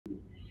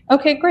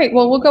Okay, great.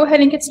 Well, we'll go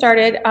ahead and get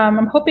started.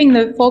 I'm hoping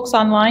the folks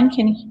online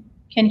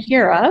can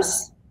hear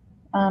us.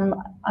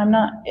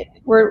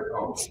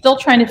 We're still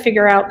trying to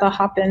figure out the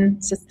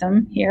hop-in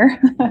system here.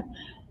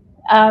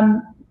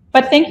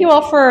 But thank you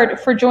all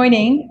for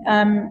joining.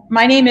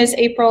 My name is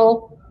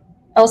April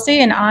Elsey,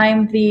 and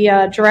I'm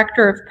the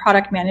Director of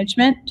Product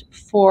Management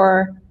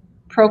for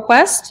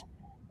ProQuest,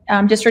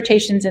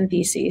 Dissertations and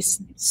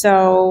Theses.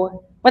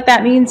 So what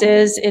that means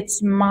is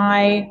it's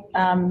my,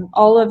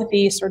 all of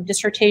the sort of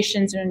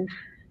dissertations and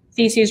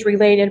theses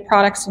related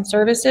products and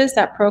services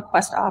that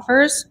ProQuest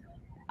offers,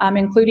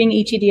 including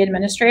ETD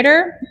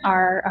Administrator,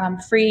 our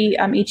free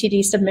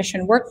ETD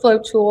submission workflow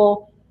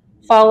tool,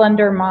 fall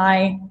under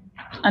my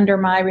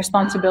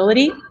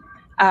responsibility.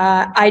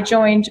 I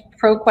joined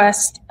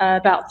ProQuest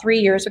about 3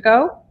 years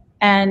ago,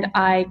 and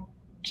I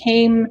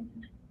came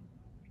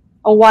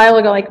a while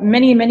ago, like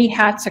many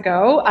hats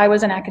ago. I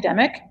was an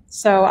academic,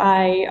 so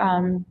I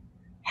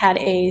had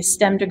a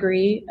STEM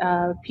degree,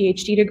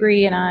 PhD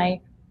degree, and I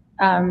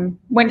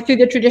went through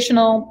the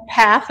traditional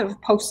path of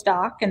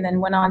postdoc and then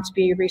went on to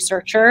be a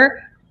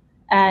researcher,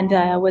 and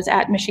was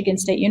at Michigan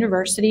State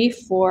University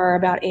for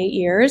about 8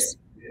 years.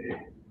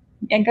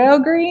 And go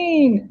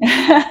green!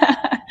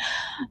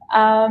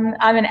 I'm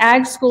an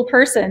ag school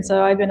person,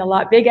 so I've been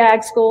big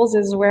ag schools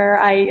is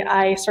where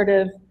I sort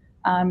of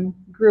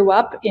grew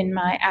up in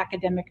my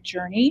academic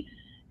journey.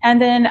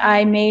 And then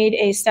I made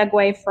a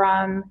segue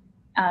from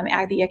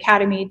the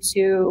academy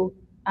to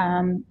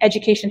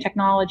education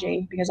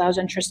technology, because I was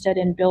interested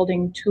in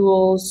building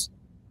tools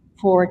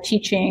for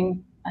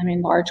teaching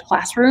in large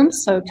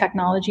classrooms, so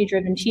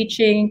technology-driven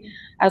teaching,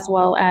 as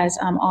well as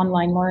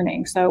online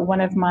learning. So one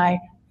of my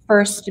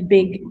first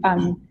big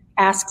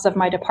asks of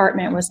my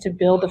department was to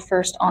build the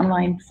first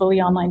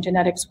fully online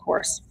genetics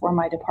course for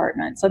my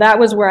department. So that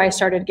was where I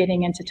started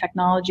getting into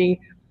technology.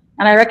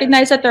 And I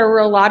recognized that there were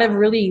a lot of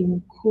really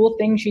cool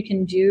things you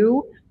can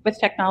do with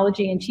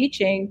technology and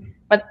teaching,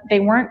 but they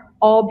weren't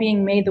all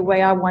being made the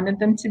way I wanted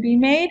them to be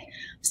made.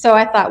 So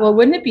I thought, well,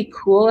 wouldn't it be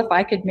cool if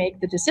I could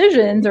make the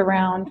decisions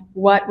around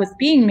what was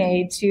being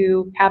made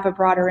to have a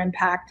broader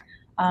impact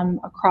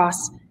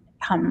across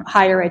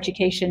higher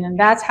education? And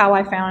that's how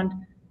I found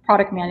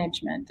product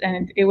management.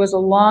 And it was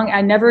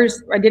I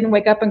didn't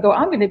wake up and go,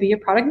 I'm going to be a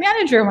product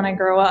manager when I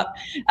grow up.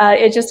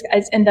 It's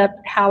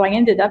how I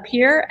ended up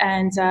here.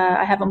 And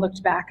I haven't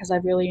looked back, because I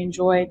really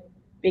enjoyed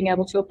being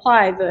able to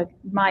apply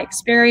my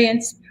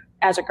experience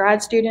as a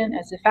grad student,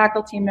 as a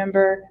faculty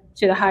member,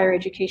 to the higher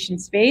education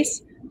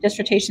space.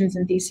 Dissertations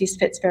and theses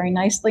fits very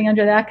nicely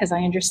under that, because I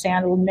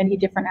understand many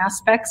different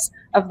aspects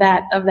of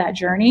that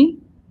journey.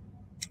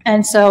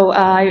 And so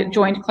I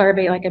joined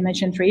Clarivate, like I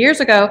mentioned, 3 years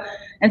ago.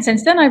 And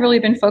since then, I've really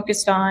been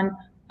focused on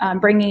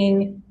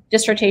bringing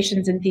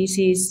dissertations and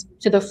theses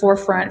to the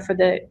forefront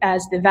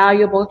as the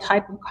valuable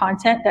type of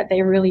content that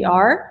they really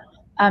are.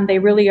 They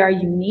really are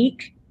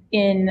unique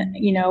in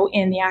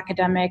the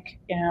academic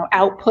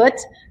output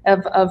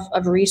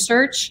of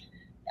research.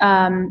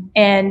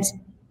 And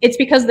it's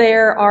because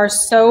there are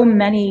so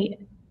many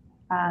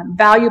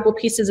valuable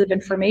pieces of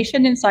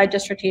information inside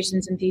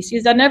dissertations and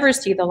theses that never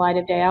see the light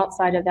of day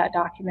outside of that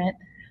document.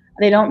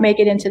 They don't make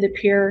it into the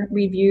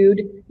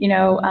peer-reviewed,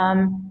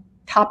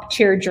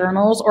 top-tier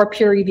journals or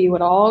peer review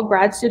at all.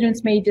 Grad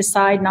students may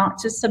decide not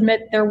to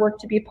submit their work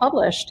to be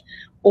published,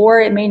 or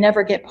it may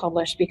never get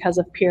published because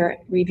of peer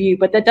review,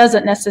 but that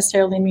doesn't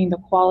necessarily mean the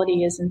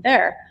quality isn't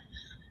there.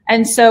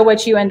 And so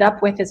what you end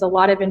up with is a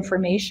lot of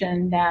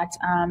information that,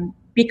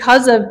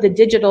 because of the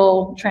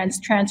digital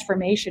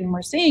transformation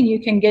we're seeing, you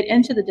can get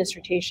into the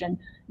dissertation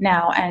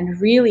now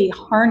and really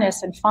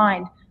harness and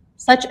find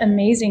such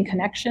amazing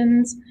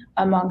connections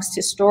amongst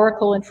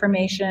historical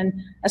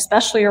information,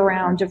 especially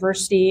around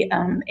diversity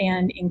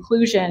and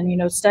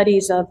inclusion,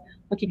 studies of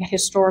looking at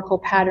historical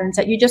patterns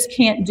that you just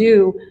can't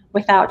do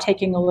without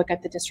taking a look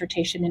at the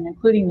dissertation and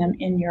including them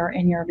in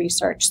your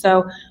research.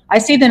 So I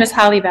see them as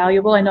highly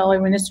valuable. I know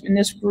everyone in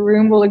this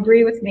room will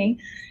agree with me.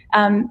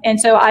 And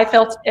so I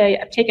felt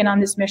I've taken on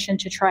this mission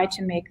to try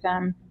to make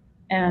them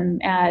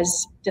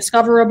as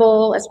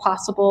discoverable as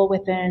possible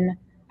within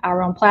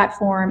our own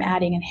platform,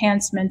 adding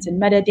enhancements and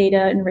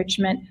metadata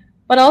enrichment,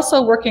 but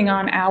also working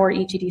on our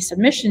ETD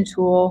submission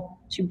tool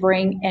to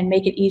bring and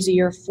make it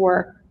easier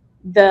for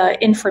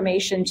the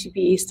information to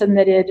be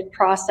submitted,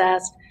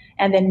 processed,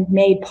 and then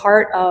made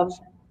part of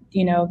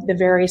the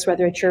various,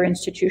 whether it's your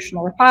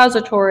institutional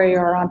repository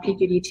or on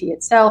PQDT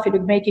itself,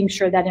 making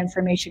sure that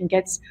information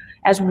gets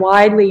as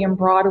widely and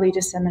broadly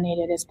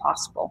disseminated as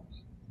possible.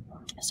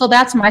 So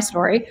that's my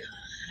story.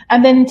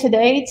 And then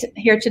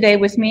here today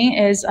with me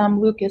is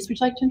Lucas. Would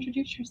you like to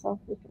introduce yourself,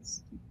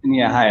 Lucas?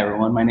 Yeah, hi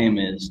everyone. My name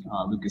is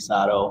Lucas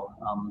Otto.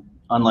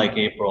 Unlike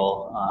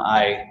April,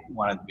 I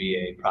wanted to be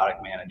a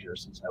product manager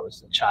since I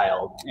was a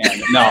child.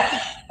 And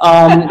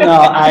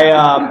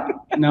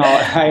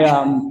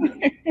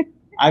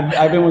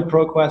I've been with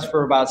ProQuest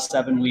for about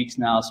 7 weeks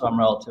now, so I'm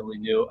relatively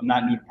new. I'm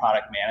not new to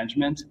product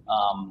management,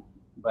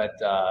 but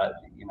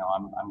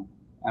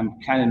I'm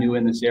kind of new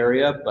in this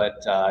area. But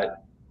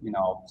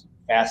it's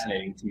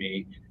fascinating to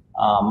me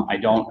I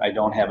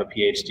don't have a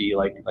PhD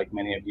like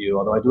many of you,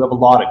 although I do have a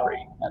law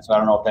degree, and so I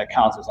don't know if that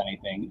counts as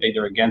anything,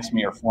 either against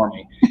me or for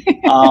me.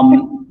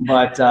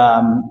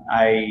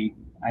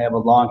 I have a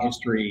long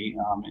history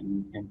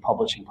in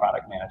publishing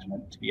product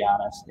management, to be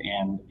honest,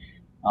 and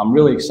I'm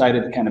really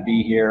excited to kind of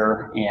be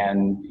here,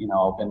 and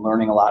been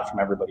learning a lot from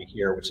everybody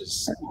here, which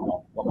is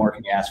what more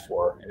can you ask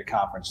for at a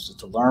conference, just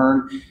to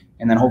learn.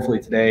 And then hopefully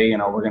today,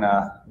 we're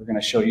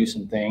gonna show you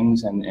some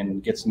things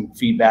and get some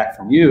feedback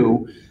from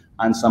you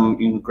on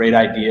some great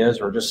ideas,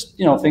 or just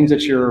things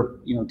that you're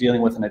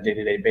dealing with on a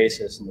day-to-day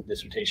basis in the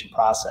dissertation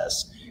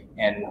process,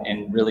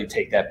 and really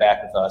take that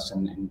back with us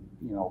and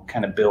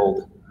kind of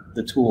build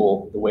the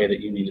tool the way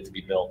that you need it to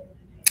be built.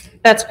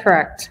 That's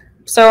correct.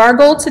 So our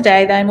goal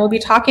today, then, we'll be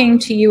talking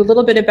to you a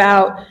little bit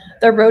about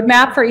the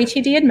roadmap for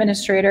ETD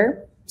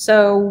Administrator.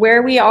 So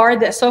where we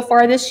are so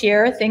far this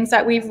year, things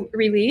that we've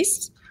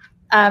released,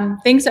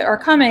 things that are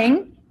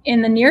coming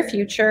in the near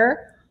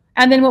future.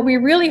 And then what we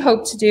really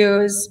hope to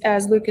do is,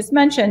 as Lucas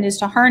mentioned, is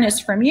to harness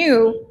from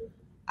you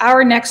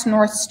our next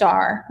North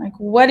Star. Like,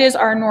 what is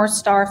our North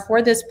Star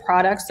for this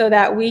product, so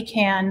that we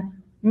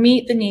can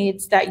meet the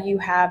needs that you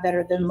have that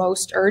are the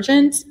most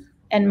urgent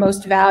and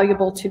most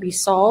valuable to be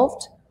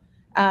solved.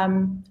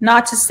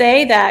 Not to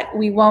say that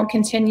we won't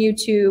continue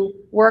to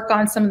work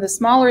on some of the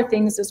smaller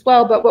things as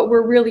well, but what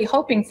we're really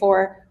hoping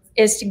for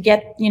is to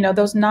get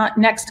those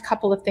next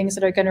couple of things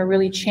that are going to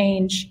really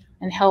change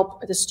and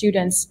help the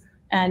students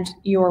and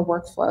your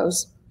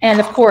workflows, and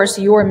of course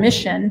your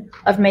mission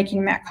of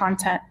making that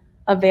content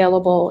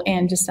available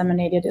and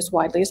disseminated as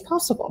widely as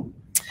possible.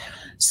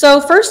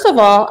 So first of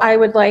all, I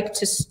would like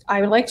to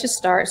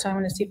start. So I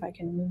want to see if I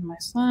can move my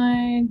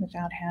slide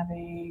without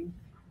having.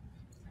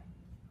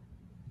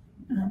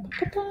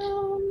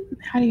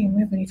 How do you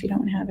move it if you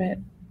don't have it?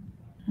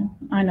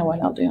 I know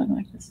what I'll do.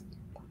 Like this.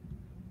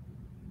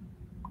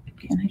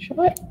 Can I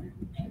show it?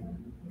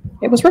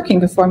 It was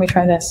working before. Let me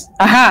try this.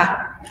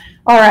 Aha!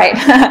 All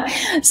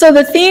right. So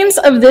the themes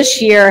of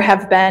this year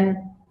have been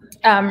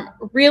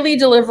really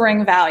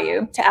delivering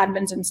value to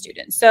admins and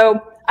students. So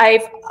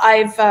I've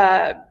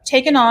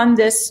taken on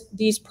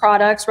these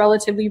products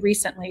relatively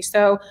recently.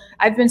 So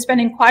I've been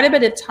spending quite a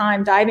bit of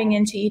time diving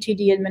into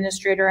ETD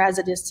Administrator as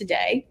it is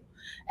today,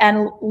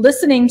 and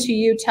listening to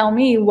you tell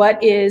me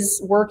what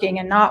is working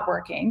and not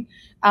working,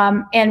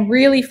 and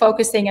really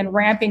focusing and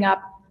ramping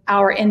up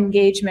our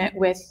engagement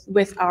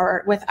with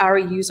our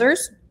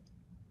users.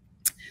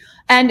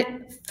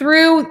 And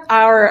through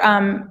our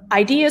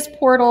ideas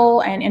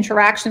portal and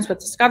interactions with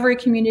discovery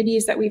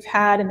communities that we've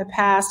had in the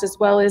past, as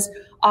well as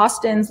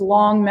Austin's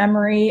long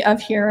memory of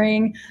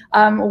hearing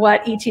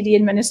what ETD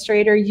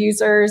Administrator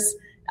users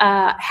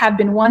have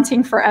been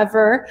wanting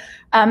forever,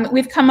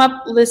 we've come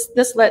up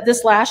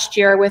this last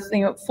year with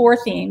 4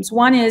 themes.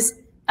 One is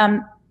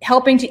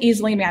helping to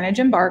easily manage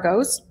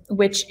embargoes,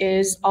 which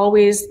is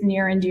always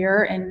near and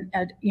dear and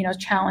a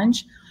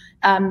challenge.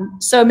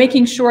 So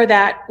making sure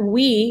that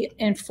we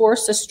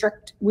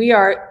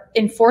are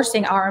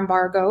enforcing our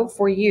embargo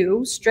for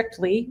you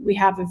strictly. We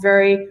have a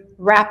very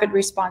rapid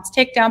response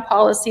takedown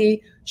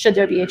policy. Should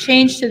there be a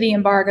change to the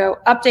embargo,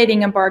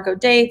 updating embargo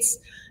dates,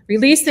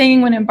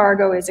 releasing when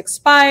embargo is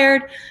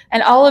expired,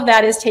 and all of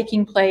that is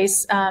taking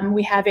place.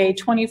 We have a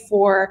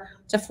 24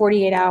 to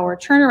 48 hour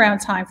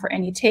turnaround time for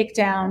any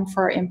takedown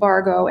for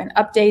embargo, and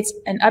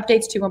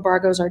updates to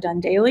embargoes are done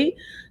daily.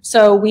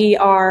 So we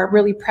are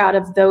really proud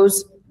of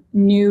those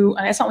new,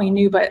 and it's not only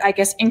new, but I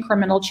guess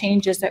incremental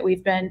changes that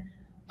we've been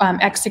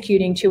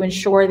executing to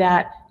ensure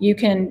that you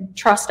can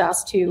trust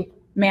us to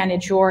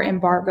manage your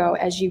embargo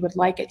as you would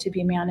like it to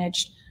be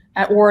managed,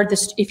 or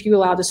if you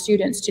allow the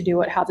students to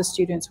do it how the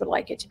students would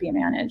like it to be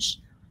managed.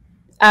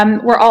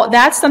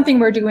 That's something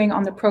we're doing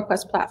on the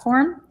ProQuest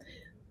platform,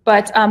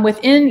 but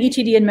within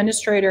ETD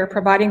Administrator,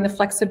 providing the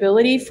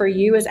flexibility for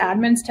you as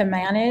admins to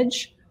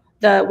manage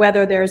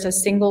whether there's a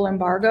single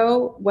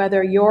embargo,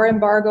 whether your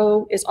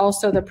embargo is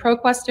also the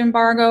ProQuest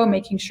embargo,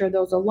 making sure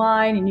those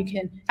align, and you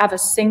can have a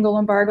single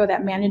embargo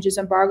that manages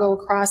embargo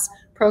across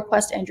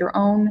ProQuest and your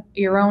own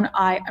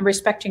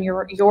respecting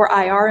your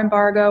IR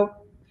embargo.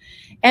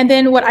 And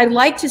then what I'd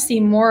like to see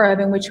more of,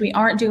 and which we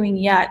aren't doing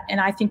yet, and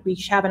I think we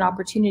have an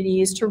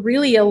opportunity, is to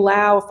really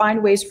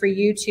find ways for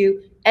you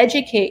to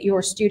educate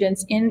your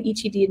students in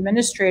ETD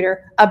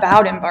Administrator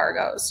about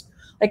embargoes.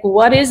 Like,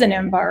 what is an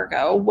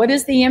embargo? What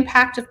is the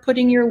impact of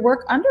putting your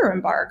work under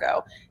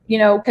embargo?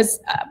 Because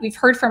we've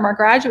heard from our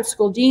graduate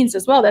school deans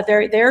as well that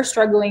they're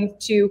struggling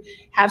to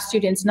have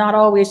students not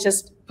always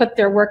just put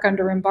their work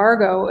under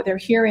embargo. They're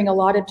hearing a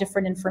lot of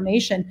different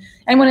information,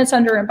 and when it's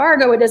under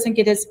embargo, it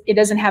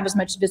doesn't have as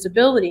much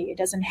visibility. It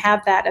doesn't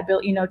have that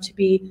ability,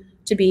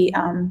 to be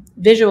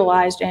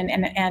visualized and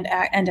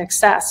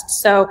accessed.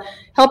 So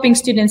helping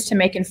students to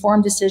make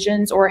informed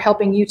decisions, or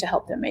helping you to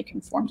help them make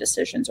informed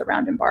decisions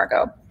around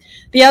embargo.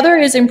 The other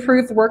is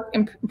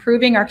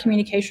improving our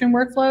communication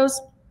workflows.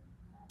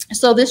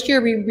 So this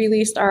year we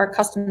released our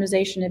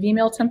customization of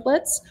email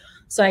templates.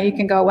 So you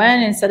can go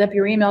in and set up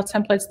your email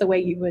templates the way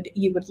you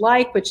would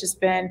like, which has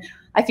been,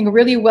 I think,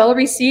 really well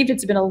received.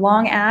 It's been a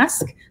long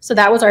ask. So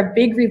that was our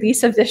big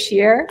release of this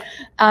year.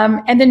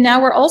 And then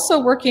now we're also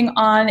working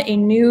on a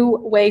new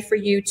way for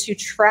you to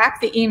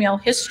track the email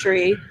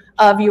history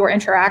of your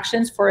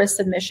interactions for a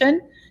submission.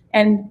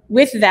 And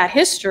with that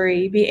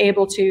history, be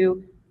able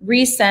to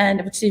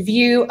resend, to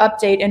view,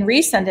 update, and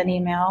resend an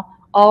email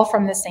all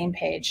from the same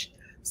page.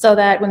 So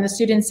that when the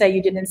students say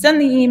you didn't send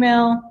the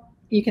email,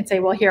 you can say,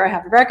 well, here I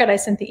have the record, I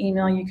sent the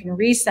email, you can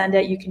resend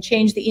it, you can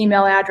change the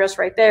email address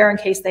right there in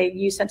case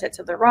you sent it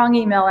to the wrong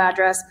email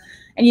address,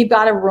 and you've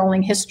got a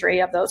rolling history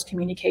of those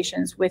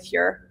communications with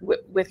your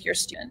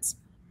students.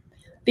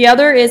 The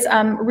other is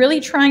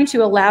really trying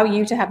to allow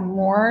you to have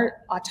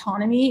more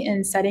autonomy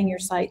in setting your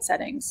site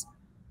settings.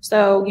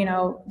 So, you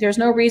know, there's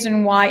no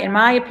reason why, in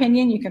my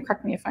opinion, you can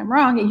correct me if I'm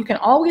wrong, you can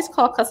always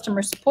call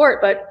customer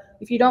support, but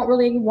if you don't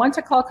really want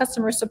to call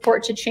customer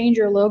support to change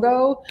your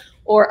logo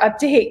or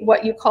update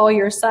what you call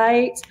your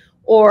site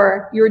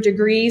or your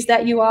degrees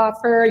that you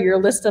offer,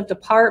 your list of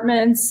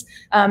departments,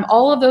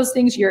 all of those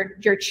things, your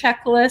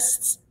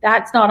checklists,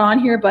 that's not on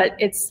here, but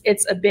it's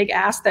a big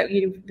ask that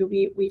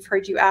we've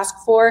heard you ask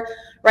for.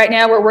 Right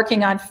now, we're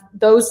working on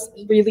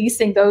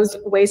releasing those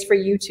ways for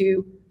you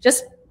to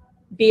just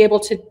be able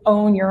to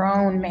own your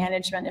own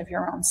management of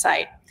your own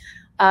site.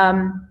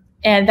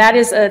 And that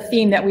is a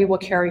theme that we will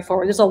carry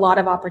forward. There's a lot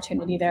of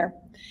opportunity there.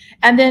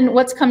 And then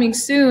what's coming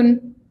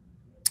soon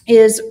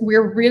is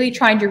we're really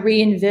trying to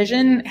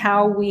re-envision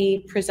how we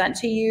present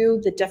to you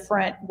the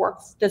different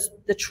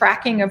the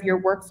tracking of your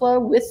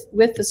workflow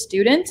with the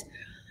student.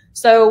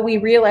 So we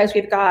realize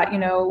we've got,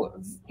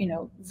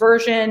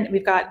 version,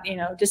 we've got,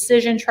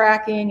 decision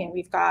tracking, and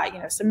we've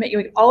got, submit,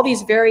 all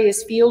these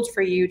various fields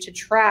for you to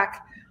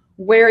track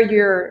where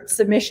your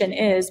submission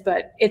is,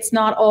 but it's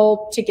not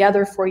all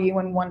together for you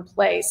in one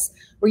place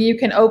where you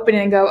can open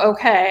it and go,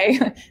 okay,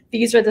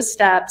 these are the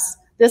steps,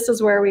 this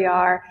is where we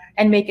are,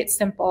 and make it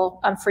simple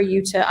for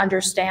you to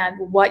understand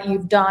what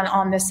you've done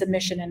on this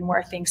submission and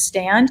where things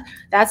stand.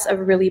 That's a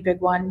really big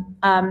one.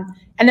 And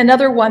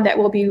another one that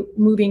we'll be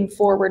moving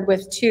forward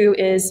with too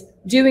is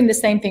doing the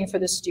same thing for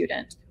the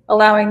student,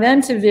 allowing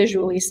them to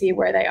visually see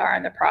where they are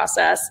in the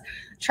process.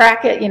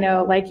 Track it, you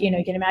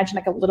can imagine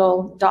like a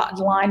little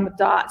line with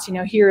dots,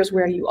 here's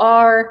where you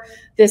are,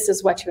 this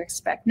is what to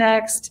expect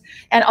next.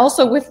 And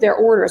also with their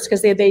orders,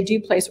 because they do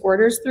place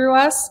orders through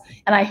us.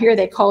 And I hear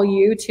they call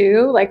you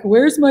too, like,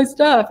 where's my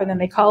stuff? And then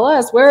they call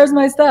us, where's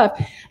my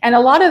stuff? And a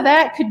lot of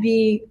that could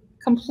be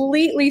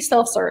completely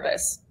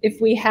self-service. If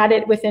we had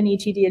it with an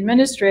ETD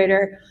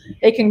administrator,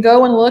 they can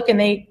go and look and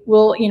they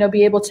will,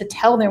 be able to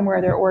tell them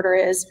where their order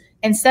is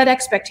and set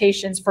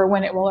expectations for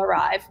when it will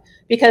arrive.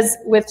 Because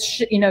with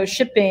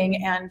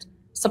shipping and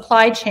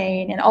supply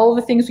chain and all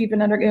the things we've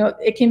been under,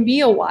 it can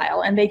be a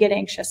while, and they get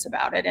anxious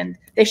about it, and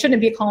they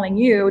shouldn't be calling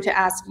you to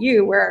ask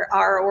you where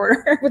our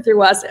order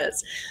through us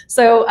is.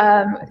 So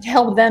to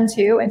help them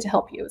too, and to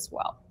help you as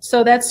well.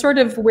 So that's sort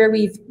of where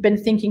we've been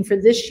thinking for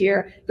this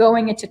year,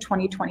 going into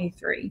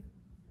 2023.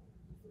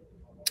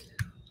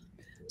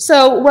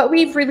 So what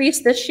we've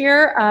released this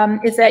year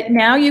is that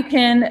now you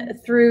can,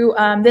 through,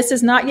 this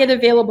is not yet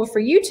available for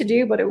you to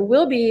do, but it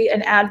will be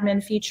an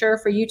admin feature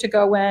for you to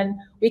go in.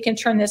 We can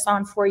turn this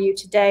on for you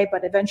today,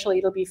 but eventually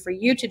it'll be for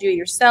you to do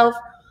yourself,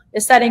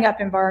 is setting up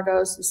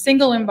embargoes, a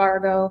single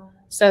embargo,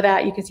 so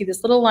that you can see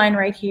this little line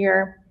right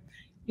here.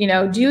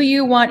 Do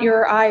you want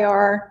your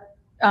IR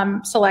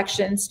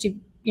selections to,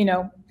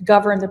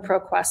 govern the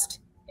ProQuest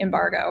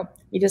embargo?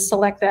 You just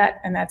select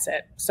that and that's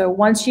it. So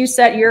once you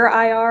set your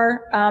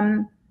IR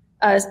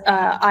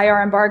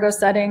embargo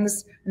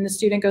settings and the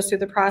student goes through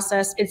the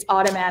process, it's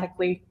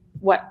automatically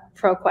what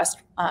ProQuest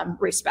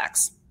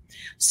respects.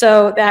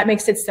 So that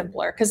makes it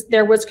simpler, because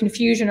there was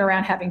confusion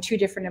around having two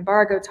different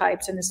embargo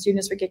types and the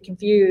students would get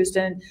confused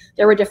and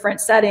there were different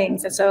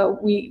settings. And so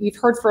we've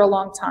heard for a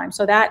long time.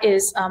 So that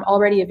is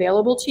already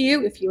available to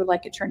you if you would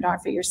like it turned on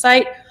for your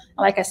site. And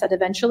like I said,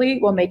 eventually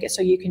we'll make it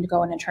so you can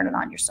go in and turn it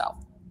on yourself.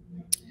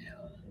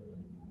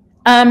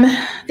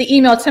 The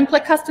email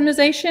template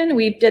customization,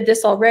 we did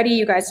this already.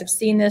 You guys have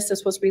seen this.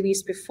 This was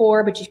released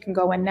before, but you can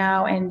go in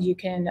now and you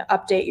can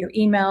update your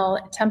email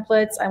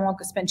templates. I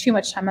won't spend too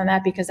much time on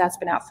that because that's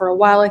been out for a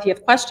while. If you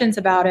have questions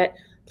about it,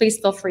 please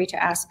feel free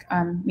to ask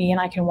me and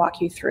I can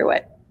walk you through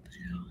it.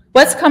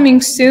 What's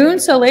coming soon?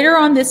 So later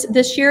on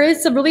this year,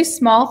 it's a really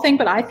small thing,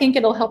 but I think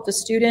it'll help the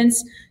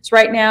students. It's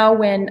right now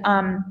when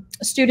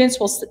students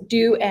will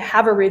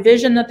have a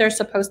revision that they're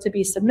supposed to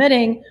be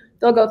submitting,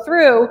 they'll go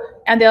through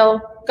and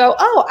they'll go,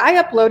 oh,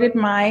 I uploaded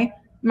my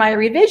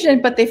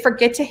revision, but they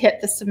forget to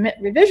hit the submit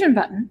revision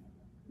button.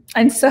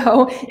 And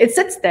so it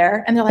sits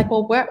there and they're like,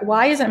 well,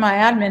 why isn't my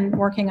admin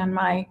working on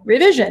my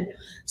revision?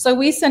 So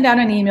we send out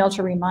an email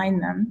to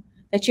remind them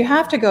that you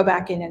have to go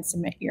back in and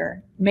submit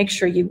make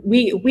sure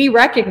we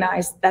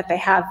recognize that they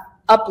have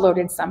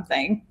uploaded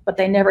something, but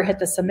they never hit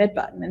the submit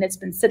button and it's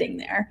been sitting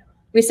there.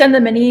 We send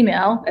them an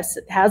email that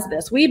has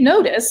this. We've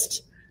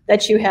noticed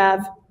that you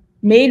have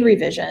made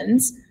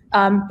revisions,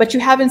 but you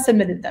haven't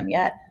submitted them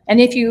yet.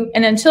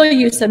 And until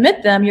you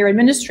submit them, your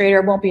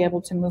administrator won't be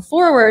able to move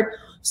forward.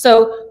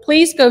 So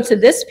please go to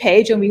this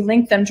page, and we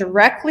link them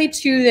directly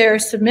to their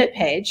submit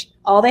page.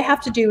 All they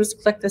have to do is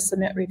click the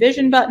submit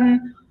revision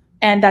button,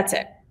 and that's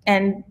it.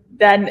 And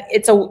then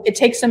it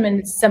takes them, and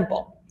it's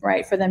simple,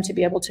 right, for them to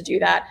be able to do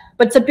that.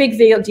 But it's a big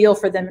deal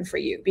for them and for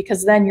you,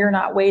 because then you're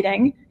not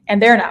waiting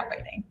and they're not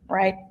waiting,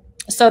 right?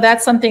 So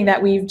that's something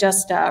that we've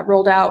just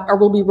rolled out, or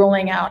will be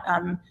rolling out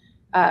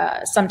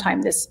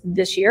sometime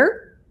this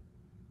year.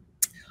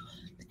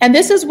 And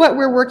this is what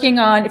we're working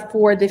on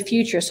for the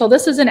future. So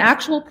this is an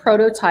actual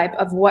prototype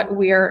of what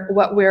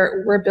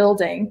we're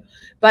building.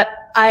 But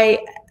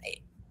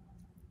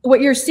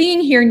what you're seeing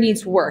here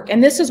needs work,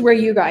 and this is where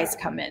you guys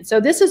come in. So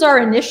this is our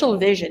initial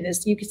vision.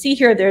 Is you can see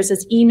here, there's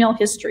this email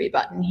history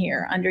button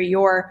here under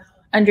your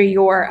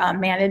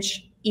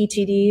manage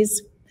ETDs.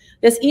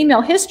 This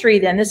email history,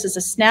 then, this is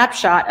a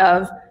snapshot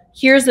of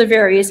here's the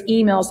various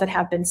emails that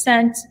have been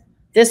sent.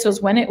 This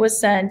was when it was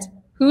sent,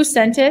 who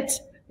sent it.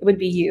 It would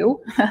be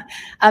you.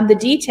 The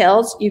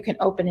details you can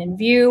open and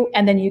view,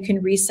 and then you can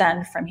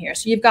resend from here.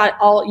 So you've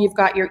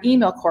got your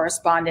email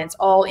correspondence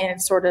all in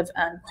sort of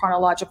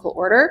chronological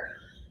order.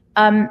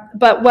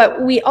 But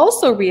what we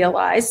also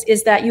realized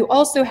is that you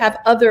also have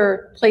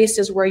other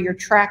places where you're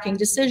tracking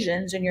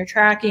decisions, and you're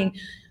tracking,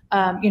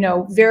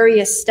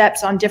 various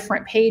steps on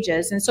different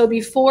pages. And so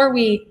before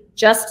we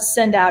just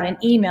send out an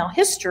email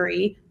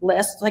history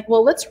list, like,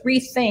 well, let's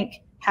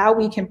rethink how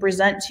we can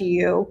present to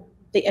you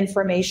the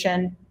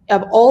information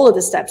of all of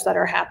the steps that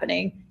are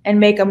happening, and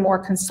make a more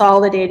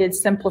consolidated,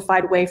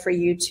 simplified way for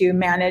you to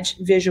manage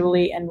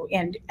visually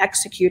and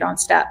execute on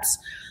steps.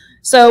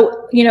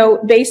 So,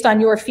 based on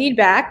your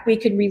feedback, we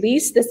could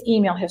release this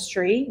email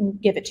history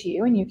and give it to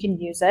you, and you can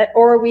use it,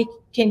 or we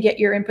can get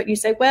your input. You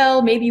say,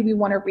 well, maybe we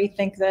want to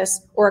rethink this,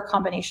 or a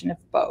combination of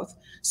both.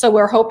 So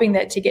we're hoping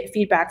that to get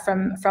feedback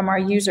from our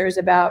users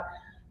about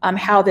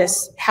how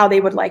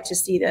they would like to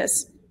see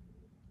this.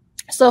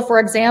 So for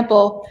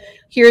example,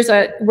 here's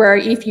where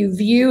if you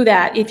view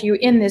that, if you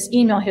in this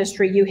email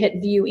history, you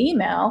hit view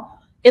email,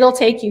 it'll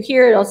take you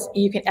here.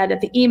 You can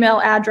edit the email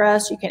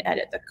address, you can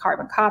edit the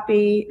carbon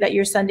copy that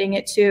you're sending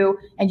it to,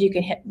 and you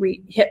can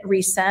hit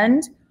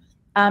resend.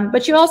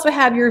 But you also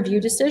have your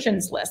view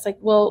decisions list. Like,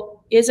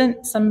 well,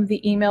 isn't some of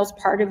the emails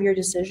part of your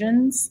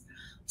decisions?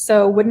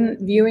 So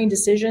wouldn't viewing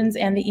decisions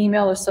and the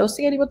email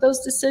associated with those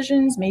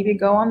decisions maybe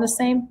go on the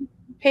same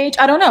page?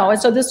 I don't know. And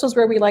so this was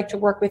where we like to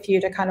work with you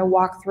to kind of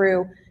walk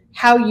through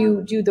how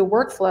you do the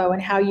workflow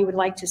and how you would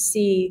like to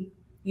see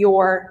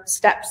your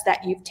steps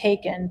that you've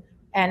taken.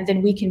 And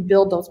then we can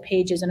build those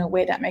pages in a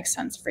way that makes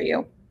sense for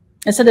you,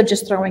 instead of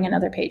just throwing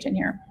another page in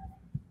here.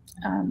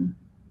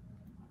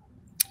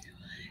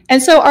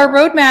 And so our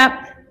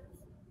roadmap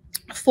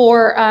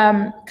for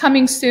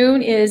coming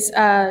soon is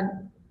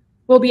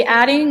we'll be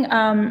adding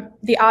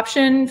the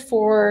option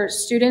for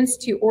students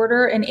to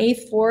order an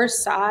A4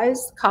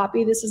 size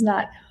copy. This is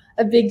not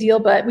a big deal,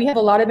 but we have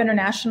a lot of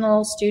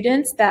international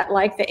students that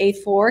like the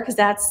A4, because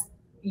that's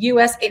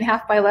US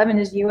 8.5 by 11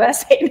 is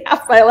US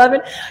 8.5 by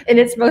 11, and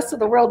it's most of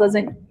the world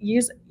doesn't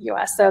use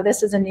US. So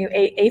this is a new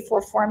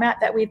A4 format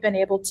that we've been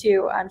able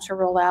to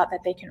roll out that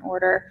they can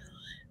order.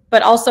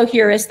 But also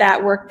here is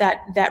that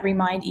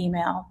remind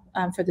email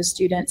for the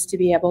students to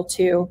be able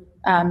to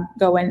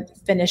go and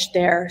finish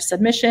their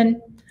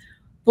submission.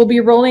 We'll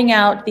be rolling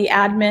out the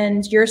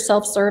admin, your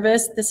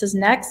self-service. This is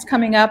next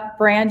coming up,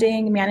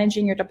 branding,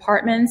 managing your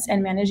departments,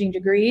 and managing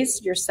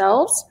degrees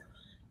yourselves,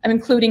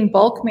 including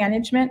bulk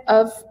management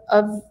of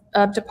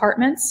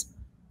departments.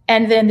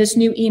 And then this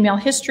new email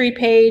history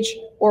page,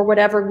 or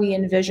whatever we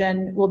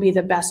envision will be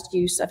the best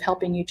use of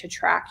helping you to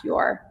track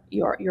your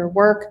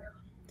work.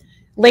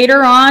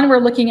 Later on, we're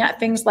looking at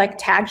things like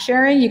tag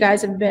sharing. You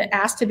guys have been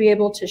asked to be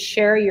able to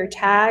share your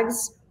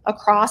tags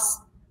across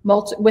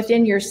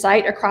within your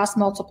site across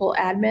multiple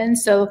admins.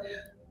 So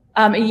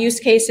a use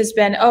case has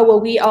been, oh,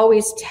 well, we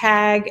always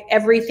tag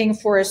everything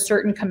for a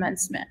certain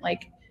commencement,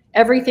 like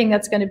everything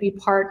that's going to be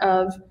part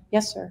of,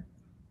 yes, sir.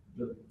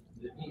 The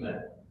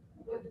email,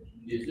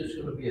 is this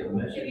going to be a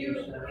message? Can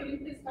you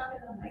please talk to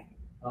the mic?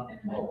 Oh, I'm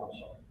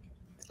sorry.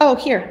 Oh,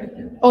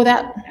 here. Oh,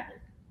 that.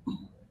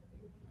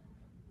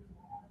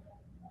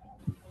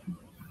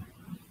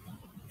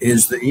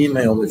 Is the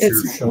email that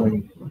you're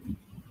showing?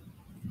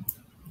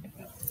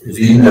 Is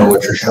the email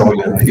what you're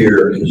showing up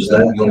here, is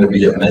that going to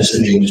be a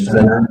messaging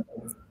center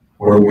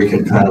where we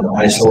can kind of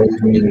isolate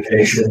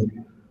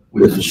communication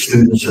with the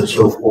students and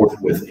so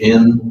forth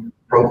within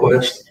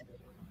ProQuest?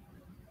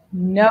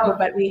 No,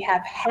 but we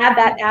have had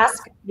that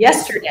asked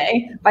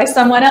yesterday by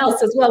someone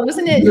else as well,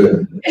 wasn't it?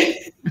 Good.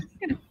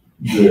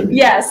 Good.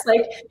 Yes,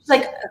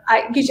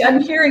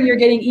 I'm hearing you're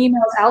getting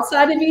emails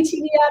outside of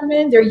ETD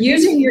admin. They're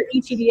using your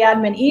ETD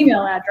admin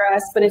email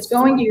address, but it's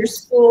going to your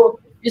school.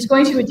 It's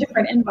going to a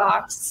different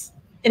inbox.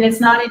 And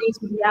it's not an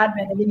ETD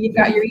admin, and then you've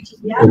got your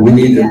ETD admin. We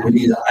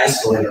need to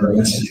isolate our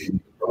messaging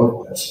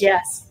programs.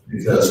 Yes.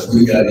 Because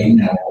we got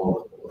email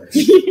all over the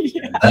place.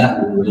 Yeah. And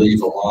that will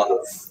relieve a lot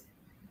of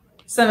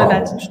some of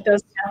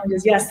those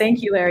challenges. Yes,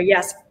 thank you, Larry.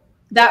 Yes.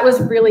 That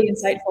was really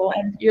insightful,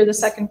 and you're the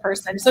second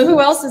person. So who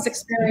else is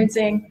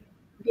experiencing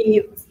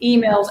the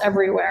emails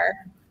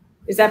everywhere?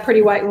 Is that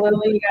pretty white,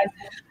 literally, you guys?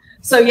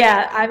 So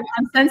yeah,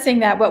 I'm sensing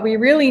that what we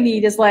really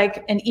need is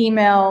like an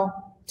email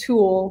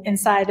tool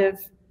inside of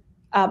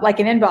like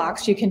an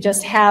inbox. You can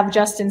just have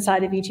just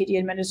inside of ETD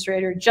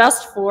Administrator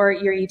just for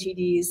your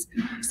ETDs.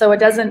 So it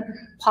doesn't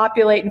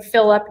populate and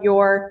fill up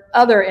your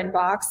other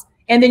inbox.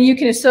 And then you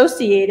can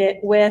associate it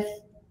with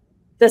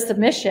the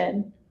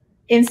submission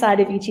inside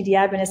of ETD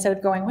Admin instead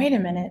of going, wait a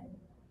minute,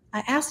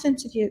 I asked them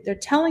to do, they're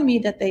telling me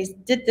that they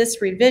did this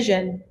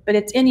revision, but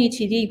it's in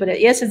ETD, but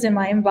yes, it's in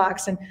my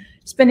inbox, and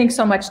spending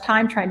so much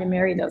time trying to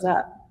marry those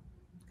up.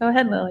 Go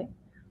ahead, Lily.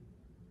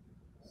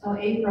 So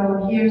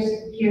April, here's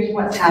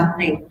what's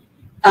happening.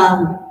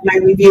 My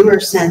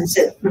reviewer sends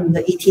it from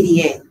the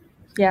ETDA.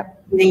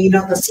 Yep. And then you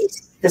know the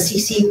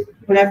CC,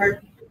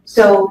 whatever.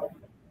 So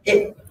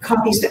it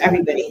copies to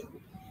everybody.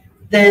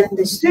 Then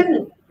the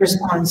student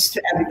responds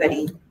to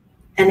everybody,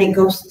 and it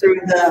goes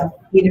through the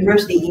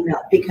university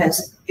email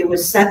because it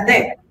was sent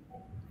there.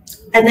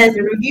 And then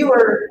the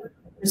reviewer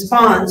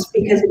responds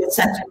because it was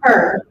sent to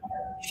her.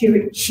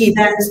 She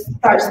then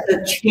starts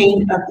the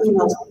chain of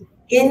emails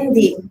in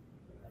the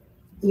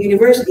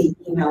university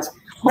emails.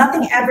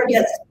 Nothing ever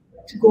gets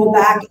to go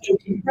back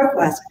into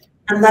ProQuest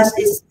unless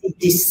it's the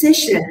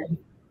decision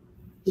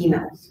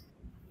emails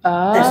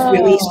that's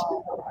released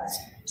from ProQuest.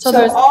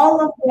 So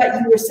all of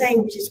what you were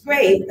saying, which is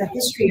great, the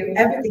history of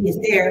everything is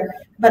there,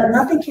 but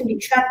nothing can be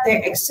tracked there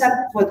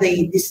except for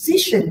the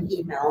decision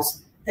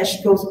emails that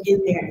she goes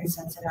in there and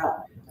sends it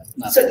out.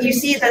 So you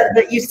see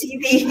the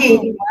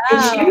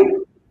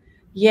issue?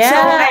 Yeah. So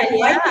I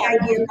like the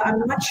idea, but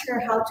I'm not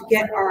sure how to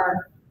get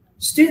our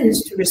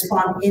students to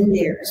respond in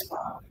there as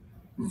well.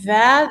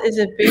 That is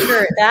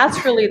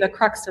that's really the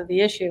crux of the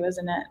issue,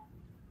 isn't it?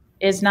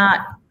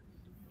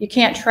 You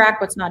can't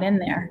track what's not in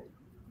there.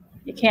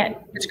 You can't,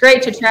 it's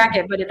great to track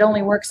it, but it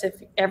only works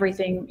if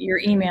everything you're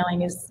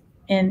emailing is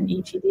in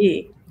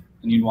ETD.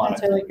 And you'd want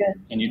That's really good.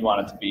 And you'd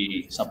want it to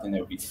be something that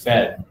would be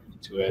fed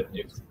to it,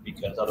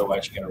 because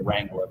otherwise you're going to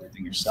wrangle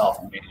everything yourself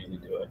and manually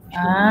do it.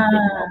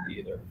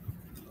 Either.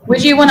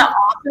 Would you want to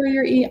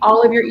author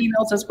all of your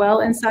emails as well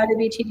inside of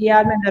ETD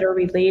Admin that are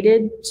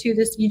related to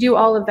this? You do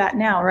all of that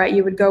now, right?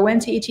 You would go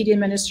into ETD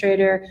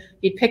Administrator,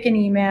 you'd pick an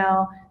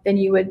email, then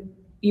you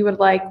would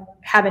like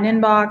have an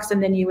inbox,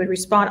 and then you would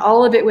respond,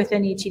 all of it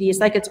within ETD. It's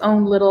like its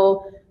own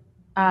little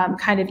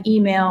kind of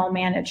email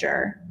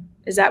manager.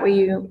 Is that what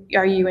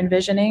are you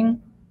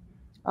envisioning?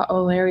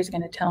 Uh-oh, Larry's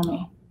going to tell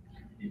me.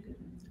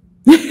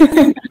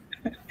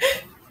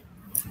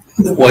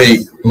 The way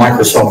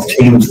Microsoft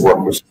Teams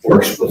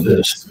works with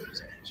this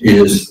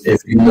is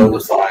if you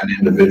notify an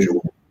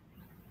individual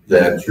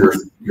that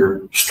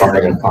you're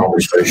starting a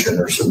conversation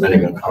or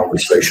submitting a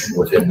conversation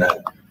within that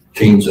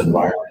Teams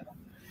environment,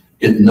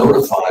 it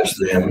notifies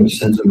them and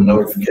sends them a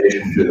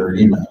notification to their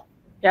email.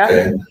 Yeah.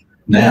 Okay.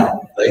 Now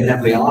they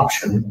have the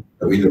option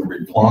of either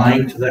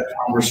replying to that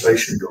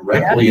conversation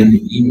directly in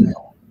the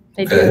email,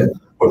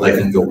 or they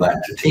can go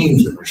back to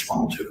Teams and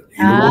respond to it.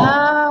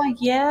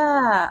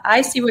 Yeah,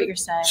 I see what you're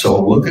saying.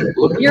 So look at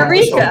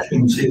Microsoft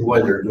Teams, see the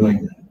way they're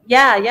doing that.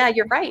 Yeah,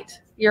 you're right.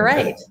 You're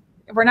right.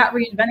 We're not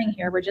reinventing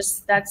here.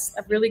 That's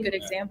a really good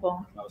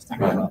example. I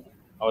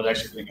was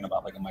actually thinking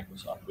about like a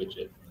Microsoft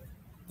widget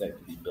that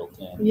could be built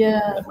in.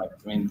 Yeah.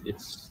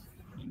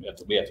 We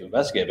have to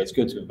investigate, but it's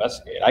good to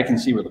investigate. I can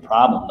see where the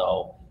problem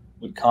though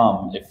would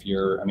come if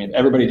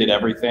everybody did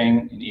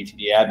everything in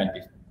ETD Admin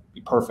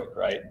be perfect,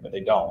 right? But they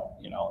don't.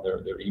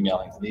 They're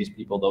emailing to these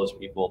people, those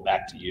people,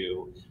 back to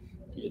you.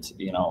 It's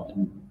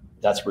and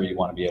that's where you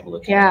want to be able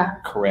to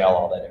corral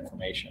all that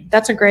information.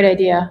 That's a great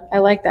idea. I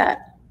like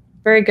that.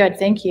 Very good.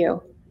 Thank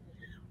you.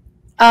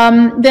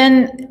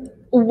 Then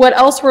what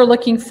else we're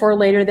looking for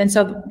later then?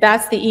 So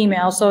that's the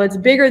email. So it's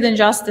bigger than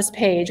just this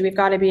page. We've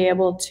got to be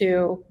able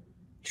to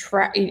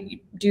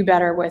do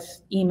better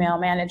with email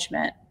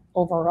management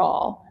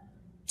overall.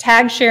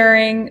 Tag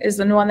sharing is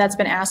the one that's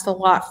been asked a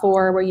lot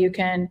for, where you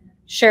can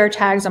share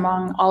tags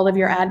among all of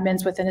your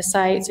admins within a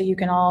site, so you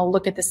can all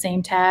look at the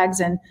same tags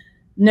and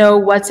know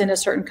what's in a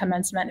certain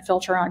commencement,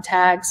 filter on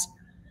tags.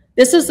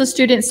 This is the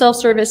student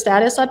self-service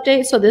status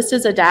update. So this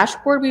is a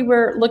dashboard we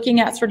were looking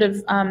at,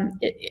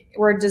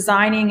 we're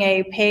designing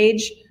a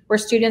page where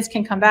students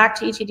can come back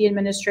to ETD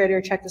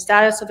Administrator, check the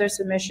status of their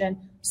submission,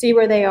 see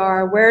where they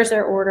are, where's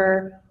their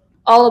order,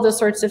 all of the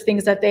sorts of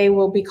things that they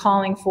will be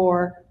calling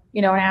for,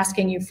 and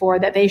asking you for,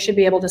 that they should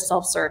be able to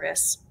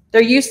self-service.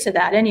 They're used to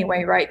that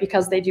anyway, right?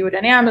 Because they do it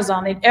on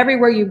Amazon.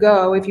 Everywhere you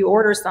go, if you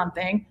order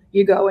something,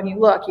 you go and you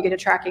look, you get a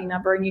tracking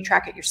number and you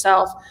track it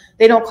yourself.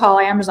 They don't call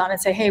Amazon and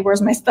say, hey,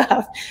 where's my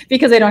stuff?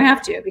 Because they don't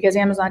have to, because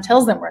Amazon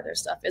tells them where their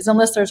stuff is,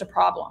 unless there's a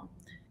problem.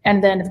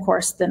 And then, of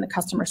course, then the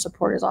customer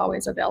support is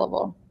always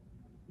available.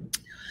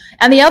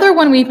 And the other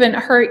one we've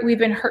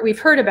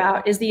heard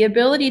about is the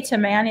ability to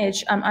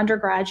manage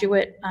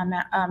undergraduate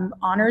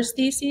honors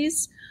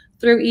theses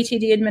through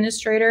ETD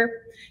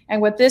Administrator.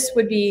 And what this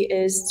would be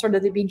is sort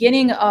of the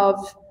beginning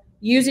of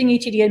using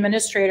ETD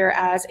Administrator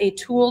as a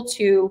tool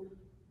to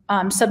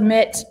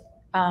submit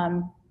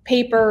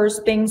papers,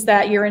 things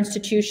that your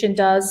institution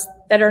does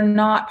that are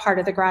not part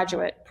of the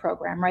graduate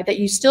program, right? That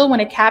you still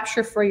want to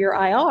capture for your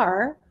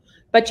IR,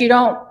 but you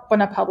don't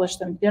want to publish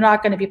them. They're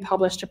not going to be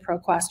published to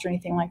ProQuest or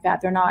anything like that.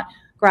 They're not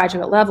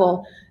graduate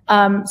level.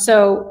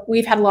 So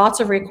we've had lots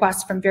of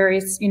requests from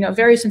various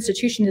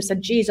institutions that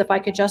said, geez, if I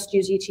could just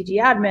use ETD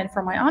admin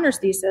for my honors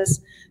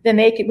thesis, then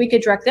we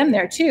could direct them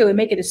there too and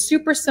make it a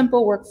super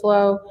simple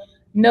workflow.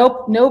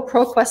 No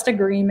ProQuest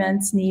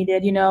agreements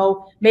needed,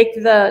 make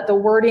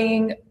the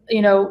wording,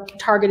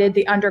 targeted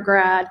the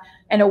undergrad,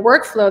 and a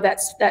workflow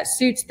that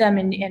suits them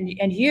and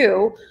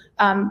you,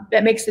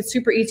 that makes it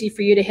super easy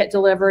for you to hit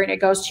deliver and it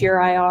goes to your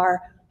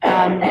IR.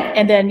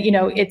 And then,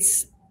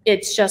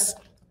 it's just,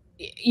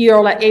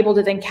 you're able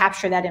to then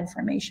capture that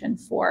information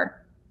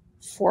for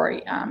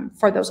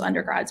those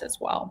undergrads as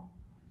well.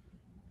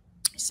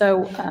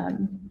 So,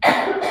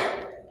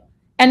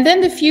 and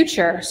then the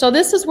future. So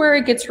this is where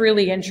it gets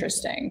really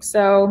interesting.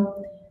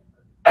 So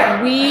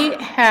we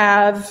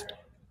have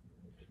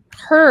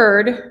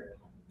heard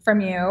from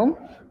you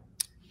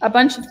a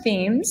bunch of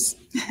themes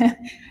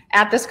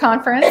at this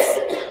conference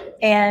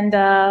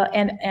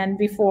and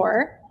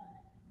before.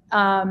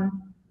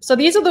 So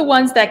these are the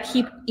ones that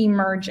keep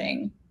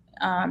emerging.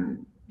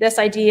 This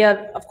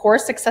idea of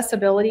course,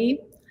 accessibility,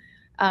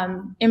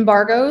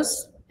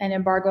 embargoes and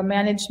embargo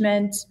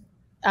management,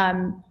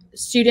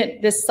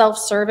 this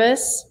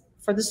self-service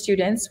for the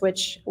students,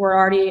 which we're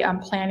already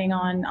planning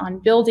on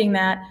building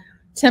that.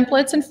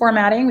 Templates and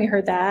formatting, we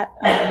heard that.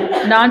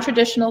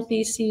 Non-traditional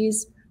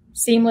theses,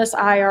 seamless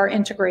IR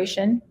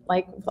integration,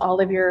 like with all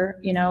of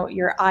your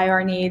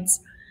IR needs.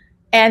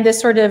 And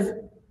this sort of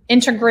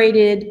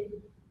integrated,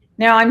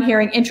 now I'm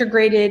hearing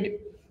integrated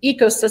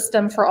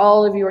ecosystem for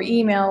all of your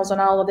emails and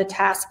all of the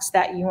tasks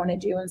that you want to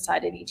do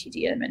inside of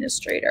ETD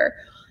Administrator.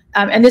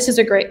 And this is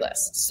a great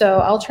list. So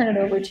I'll turn it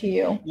over to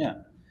you,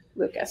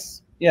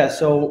 Lucas. Yeah,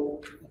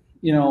 so,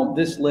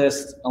 this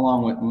list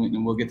along with,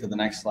 and we'll get to the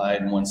next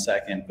slide in 1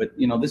 second, but,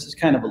 this is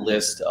kind of a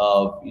list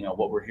of,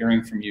 what we're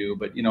hearing from you,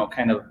 but,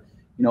 kind of,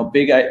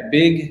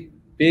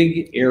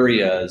 big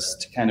areas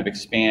to kind of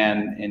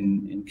expand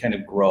and kind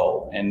of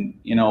grow. And,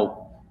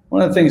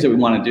 one of the things that we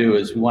want to do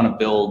is we want to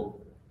build,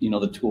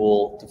 the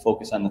tool to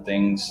focus on the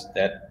things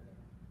that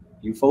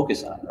you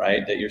focus on,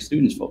 right? That your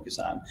students focus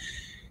on.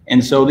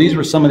 And so these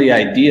were some of the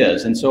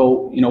ideas. And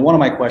so, one of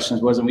my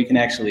questions was, and we can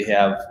actually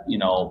have,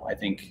 I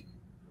think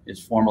is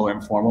formal or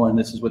informal, and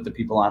this is with the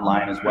people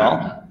online as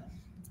well,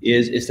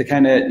 is to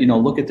kind of,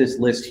 look at this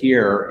list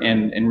here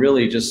and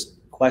really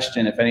just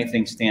question if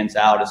anything stands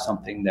out as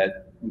something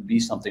that would be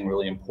something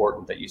really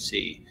important that you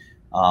see.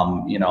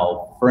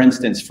 For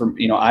instance,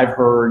 I've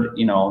heard,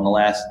 in the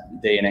last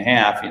day and a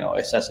half,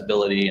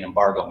 accessibility and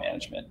embargo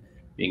management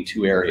being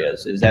two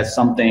areas. Is that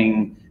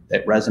something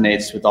that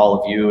resonates with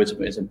all of you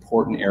as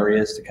important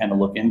areas to kind of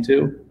look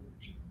into?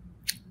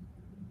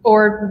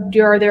 Or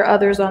are there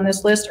others on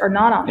this list or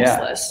not on this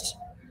list?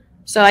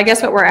 So I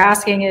guess what we're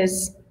asking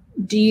is,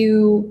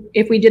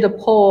 if we did a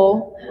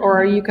poll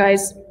or you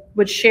guys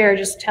would share,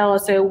 just tell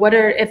us, so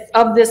if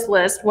of this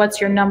list, what's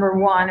your number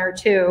 1 or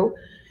 2?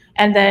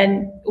 And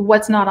then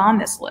what's not on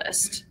this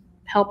list?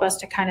 Help us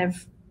to kind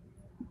of,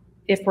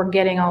 if we're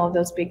getting all of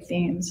those big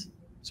themes.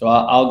 So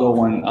I'll go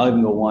one. I'll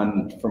even go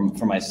one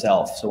for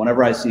myself. So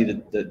whenever I see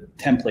the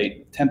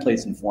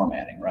templates and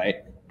formatting, right?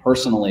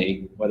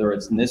 Personally, whether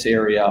it's in this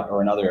area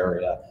or another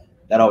area,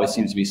 that always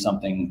seems to be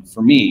something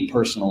for me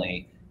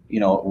personally.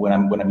 When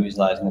I'm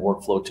utilizing a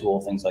workflow tool,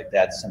 things like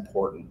that, it's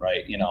important,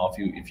 right?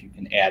 If you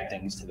can add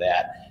things to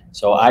that.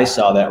 So I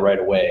saw that right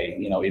away.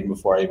 Even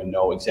before I even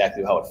know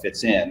exactly how it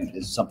fits in,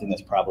 is something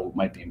that's probably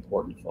might be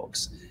important to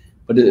folks.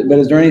 But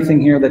is there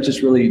anything here that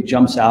just really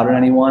jumps out at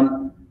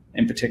anyone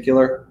in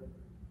particular?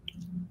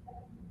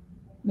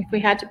 If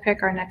we had to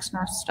pick our next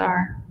North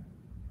Star,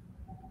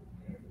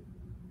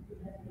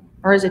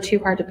 or is it too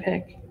hard to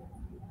pick?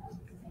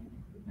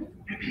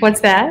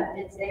 What's that?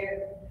 It's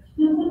there.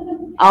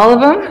 All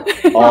of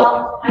them?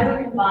 Well, I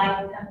would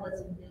combine templates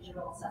and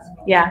digital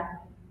accessibility. Yeah.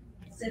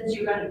 Since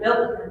you're going to build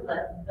a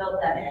template, build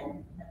that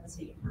in at the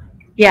same time.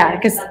 Yeah,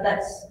 because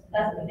that's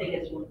the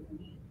biggest one for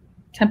me.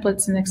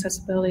 Templates and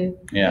accessibility.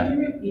 Yeah. Can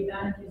you repeat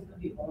that in case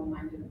the people don't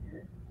mind doing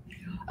it?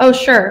 Oh,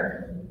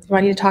 sure. Do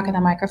I need to talk in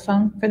the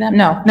microphone for them?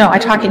 No, I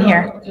talk in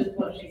here. Just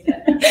what she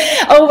said.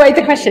 Oh, right,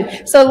 the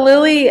question. So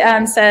Lily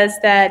says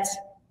that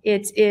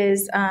it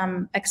is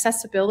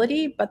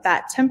accessibility, but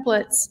that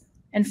templates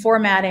and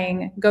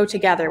formatting go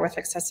together with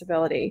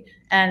accessibility.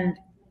 And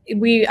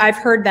I've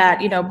heard that,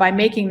 by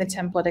making the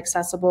template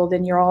accessible,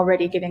 then you're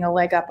already getting a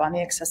leg up on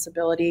the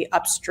accessibility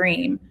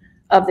upstream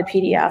of the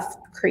PDF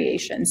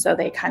creation. So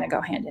they kind of go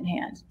hand in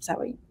hand. Is that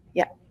what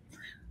yeah.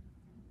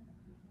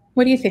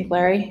 What do you think,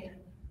 Larry?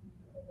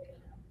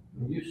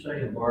 When you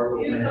say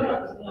embargo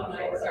management,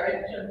 Sorry,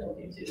 I should have told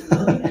you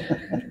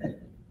too.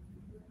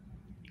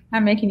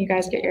 I'm making you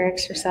guys get your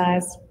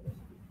exercise.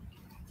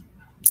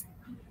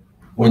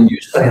 when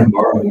you say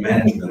embargo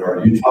management,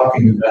 are you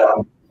talking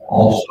about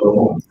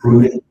also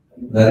improving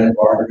that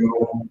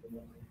embargo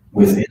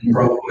within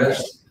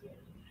ProQuest?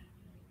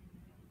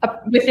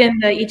 Within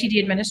the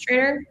ETD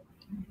administrator?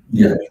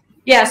 Yeah.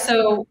 Yeah,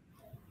 so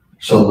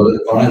The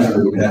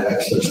advisor would have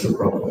access to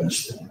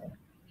ProQuest.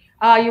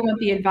 you want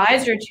the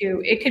advisor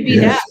to, it could be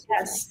that,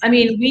 yes. I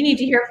mean, we need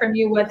to hear from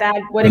you what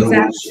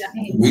exactly that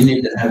means. We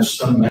need to have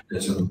some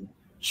mechanism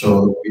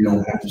so we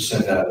don't have to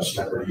send out a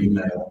separate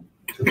email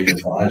to the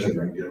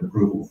advisor and get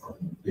approval from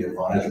the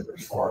advisor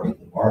as far as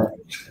the market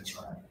is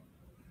concerned.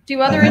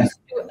 Do other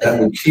that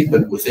would keep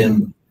it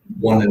within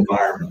one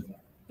environment.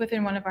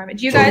 Within one environment.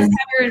 Do you guys have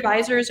your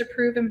advisors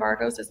approve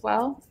embargoes as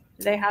well?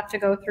 Do they have to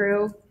go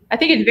through? I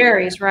think it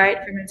varies, right,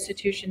 from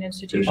institution to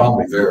institution. It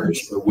probably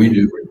varies, but we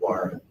do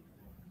require it.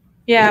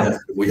 Yeah.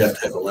 We have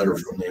to have a letter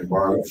from the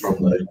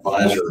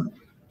advisor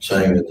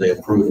saying that they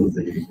approve of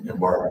the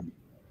embargo.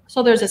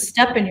 So there's a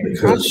step in your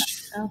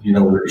process. Because, you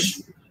know,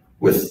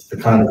 with the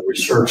kind of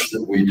research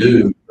that we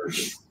do,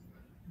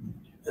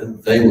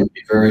 they would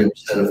be very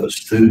upset if a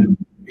student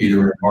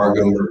either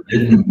embargoed or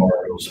didn't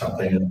embargo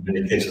something. In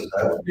many cases,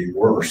 that would be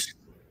worse.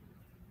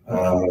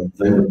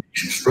 They would be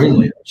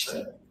extremely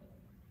upset.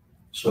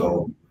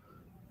 So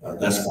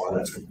that's why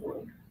that's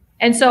important.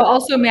 And so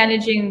also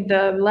managing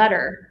the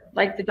letter,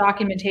 like the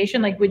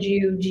documentation, like do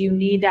you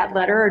need that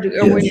letter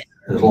Yes,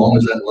 as long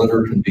as that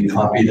letter can be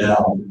copied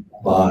out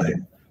by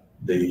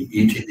the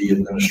ETD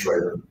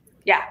administrator.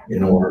 Yeah.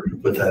 In order to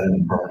put that in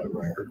the permanent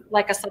record.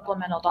 Like a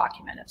supplemental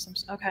document of some,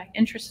 okay,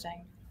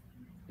 interesting.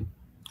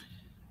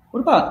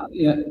 What about,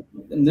 in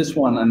this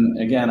one, and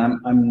again,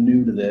 I'm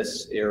new to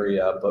this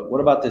area, but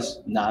what about this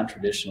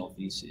non-traditional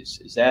thesis?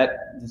 Does that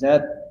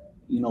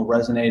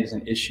resonate as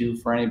an issue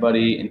for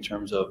anybody in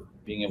terms of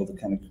being able to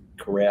kind of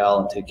corral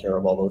and take care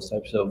of all those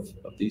types of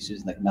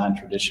theses, like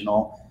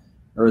non-traditional?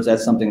 Or is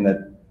that something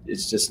that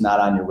it's just not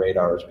on your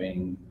radar as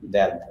being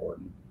that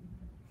important?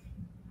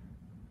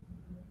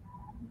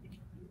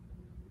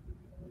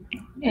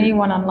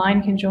 Anyone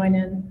online can join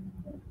in.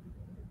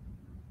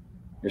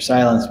 Your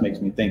silence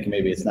makes me think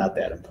maybe it's not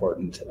that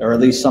important, or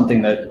at least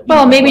something that.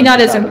 Well, maybe not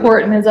as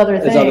important as other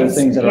things. As other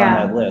things that are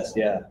on that list,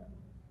 yeah.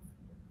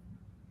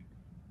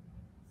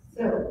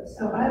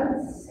 So I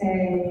would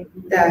say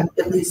that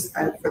at least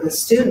for the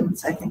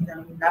students, I think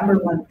the number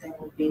one thing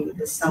would be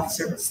the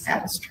self-service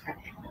status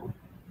tracking.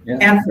 Yeah.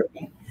 And for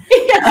me.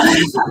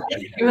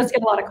 You must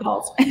get a lot of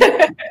calls.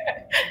 And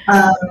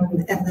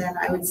then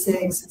I would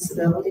say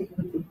accessibility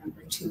would be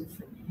number 2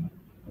 for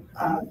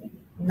me.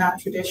 Not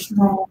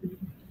traditional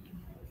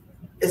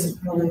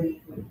isn't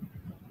really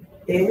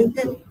big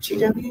at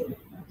GW.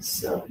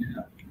 So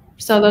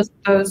those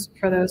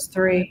for those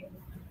 3.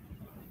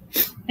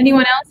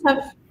 Anyone else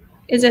have?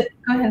 Is it?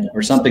 Go ahead.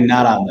 Or something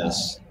not on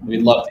this.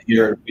 We'd love to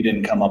hear if we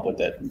didn't come up with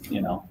it.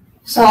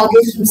 So I'll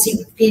give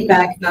some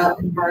feedback about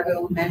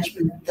embargo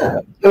management,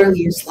 the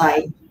earlier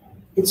slide.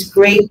 It's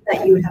great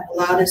that you have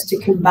allowed us to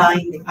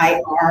combine the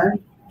IR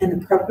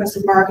and the ProQuest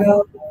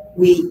embargo.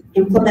 We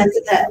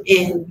implemented that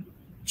in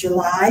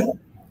July,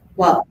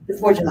 well,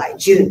 before July,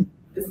 June,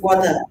 before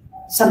the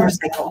summer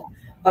cycle.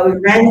 But we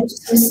ran into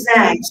some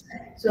snags.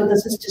 So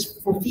this is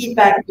just for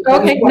feedback.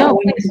 Okay, no.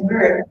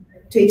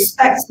 To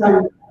expect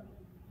some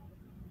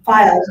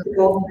files to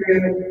go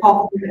through,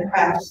 pop through the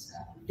cracks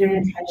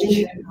during the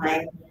transition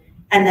time,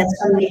 and then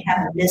suddenly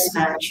have a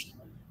mismatch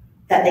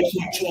that they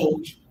can't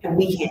change and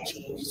we can't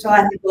change. So I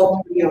have to go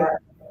through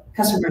your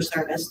customer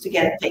service to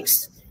get it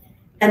fixed.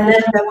 And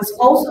then there was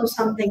also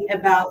something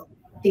about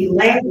the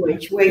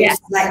language where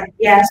it's like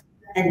yes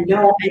and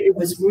no, and it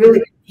was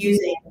really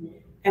confusing.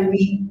 And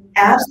we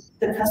asked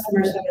the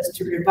customer service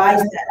to revise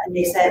that, and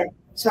they said,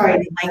 sorry,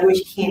 the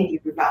language can't be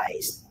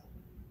revised.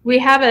 We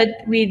have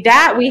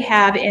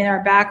in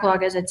our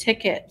backlog as a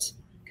ticket,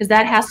 because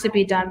that has to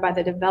be done by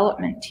the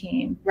development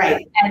team.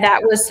 Right. And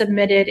that was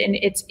submitted, and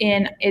it's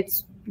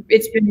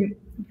been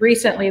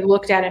recently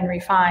looked at and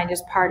refined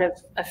as part of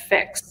a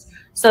fix.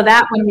 So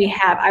that one we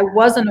have. I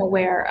wasn't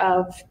aware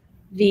of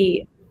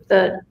the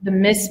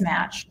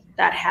mismatch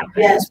that happened.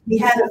 Yes, we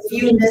had a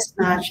few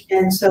mismatch,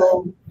 and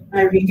so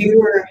my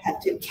reviewer had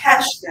to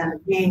catch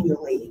them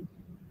manually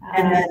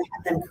and then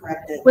have them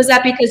corrected. Was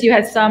that because you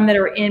had some that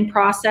are in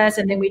process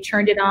and then we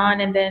turned it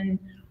on and then?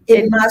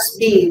 It must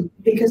be,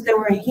 because there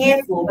were a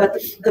handful, but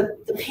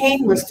the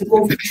pain was to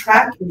go for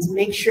trackings,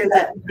 make sure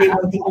that they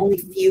were the only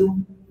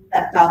few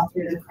that fell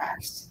through the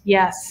cracks.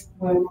 Yes.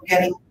 When we're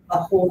getting a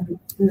whole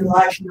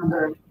large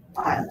number of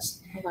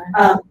files.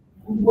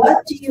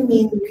 What do you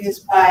mean, Lucas,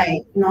 by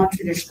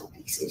non-traditional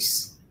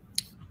pieces?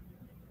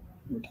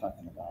 We're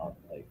talking about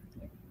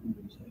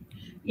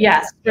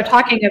yes, we're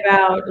talking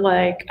about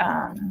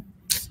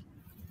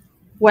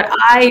what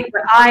I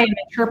am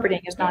interpreting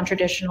as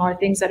non-traditional are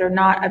things that are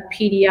not a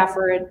PDF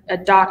or a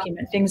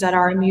document, things that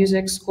are a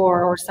music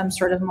score or some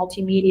sort of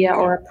multimedia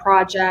or a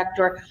project,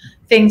 or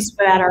things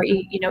that are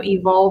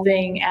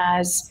evolving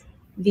as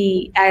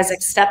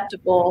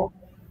acceptable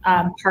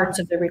parts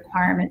of the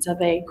requirements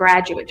of a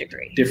graduate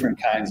degree.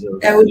 Different kinds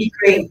of. That would be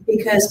great,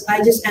 because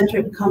I just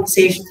entered a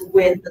conversation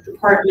with the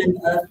Department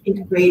of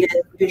Integrated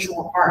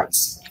Visual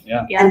Arts.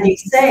 Yeah. And they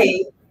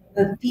say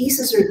the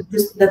thesis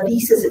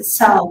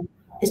itself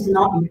is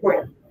not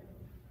important.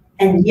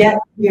 and yet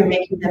we are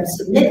making them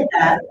submit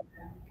that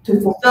to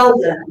fulfill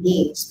the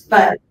needs.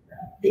 But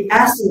the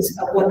essence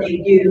of what they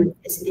do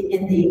is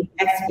in the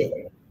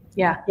exhibit,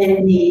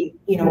 in the,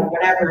 you know,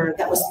 whatever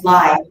that was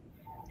live.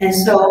 And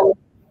so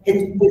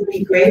it would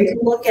be great to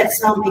look at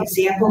some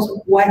examples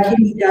of what can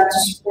be done to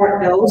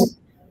support those.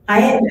 I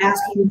am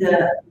asking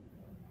the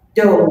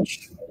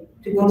Doge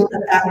to go to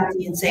the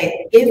faculty and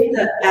say, if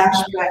the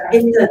abstract,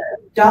 if the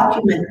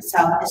document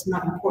itself is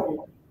not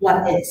important,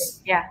 what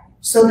is? Yeah.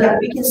 So that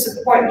we can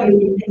support you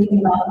in thinking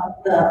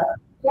about the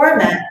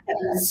format that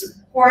will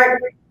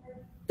support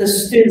the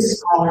student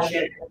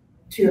scholarship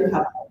to the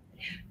public.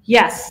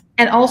 Yes,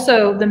 and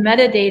also the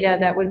metadata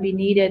that would be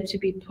needed to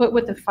be put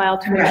with the file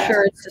to make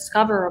sure it's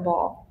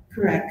discoverable.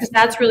 Correct. Because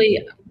that's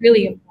really,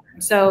 really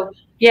important. So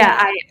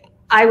yeah,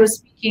 I was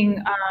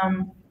speaking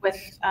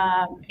with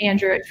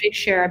Andrew at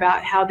Figshare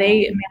about how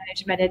they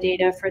manage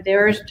metadata for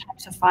their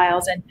types of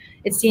files, and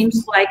it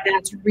seems like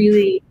that's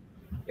really,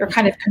 you're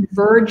kind of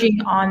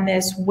converging on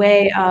this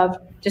way of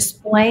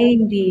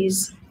displaying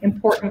these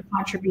important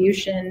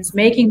contributions,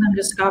 making them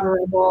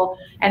discoverable,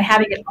 and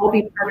having it all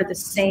be part of the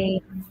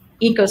same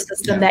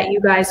ecosystem that you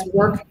guys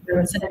work through,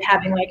 instead of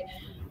having like,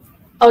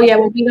 oh yeah,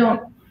 well, we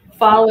don't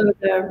follow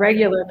the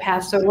regular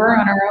path, so we're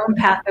on our own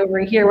path over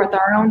here with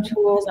our own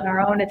tools and our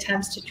own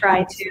attempts to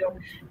try to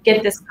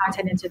get this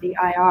content into the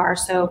IR.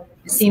 So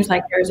it seems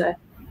like there's an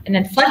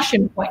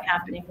inflection point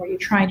happening where you're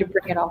trying to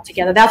bring it all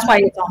together. That's why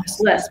it's on this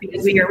list,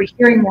 because we're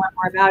hearing more and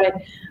more about it.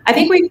 I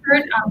think we've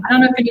heard, I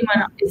don't know if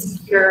anyone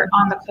is here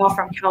on the call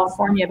from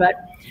California, but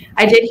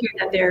I did hear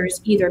that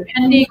there's either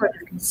pending or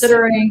they're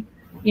considering,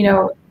 you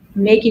know,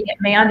 making it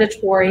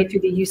mandatory through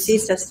the UC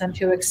system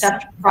to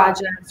accept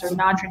projects or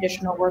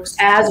non-traditional works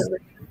as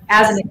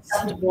an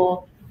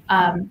acceptable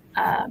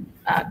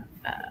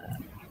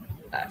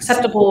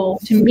acceptable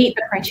to meet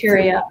the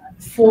criteria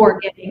for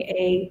getting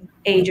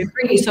a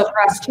degree. So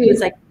for us too,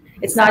 it's like,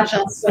 it's not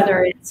just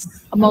whether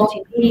it's a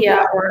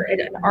multimedia or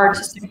an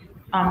artistic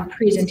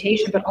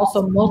presentation, but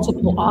also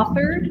multiple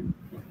authored.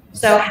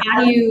 So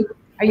how do you,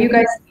 are you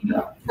guys, you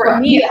know, for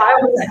me, if I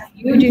was,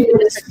 you do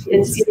this,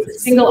 it's a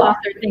single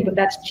author thing, but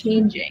that's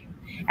changing.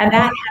 And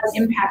that has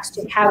impacts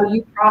to how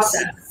you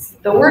process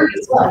the work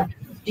as well.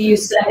 Do you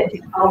send it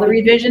to all the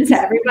revisions to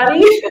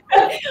everybody?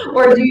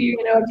 Or do you,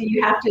 do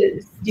you have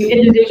to do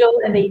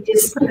individual and they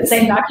just put the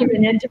same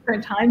document in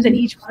different times and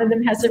each one of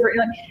them has different,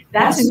 like,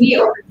 that to me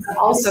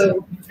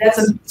also,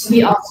 to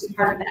me also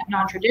part of that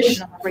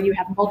non-traditional where you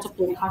have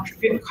multiple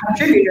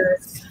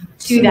contributors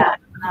to that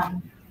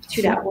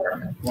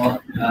work.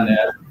 Well, on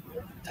that,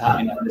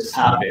 this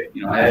topic,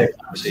 I had a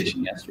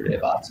conversation yesterday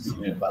about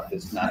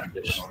this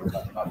non-traditional. We're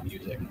talking about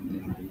music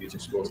and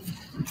music schools,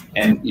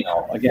 and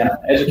again,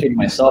 educating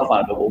myself on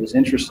it. But what was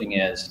interesting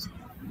is,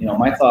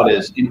 my thought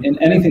is, in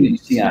anything that you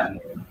see on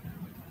here,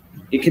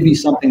 it could be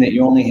something that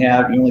you're only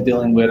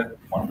dealing with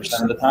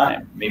 1% of the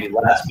time, maybe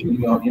less. But you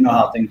know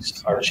how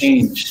things are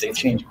changed. They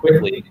change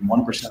quickly. And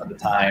 1% of the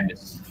time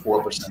is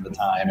 4% of the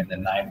time, and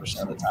then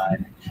 9% of the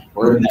time,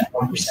 or even that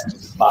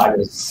 1%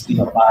 bogs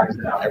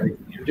down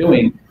everything you're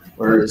doing.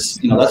 Whereas,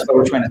 that's why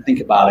we're trying to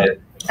think about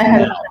it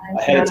ahead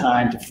of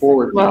time to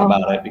forward think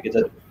about it, because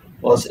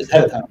it's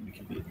ahead of time we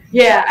can be.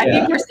 Yeah, I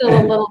think we're still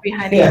a little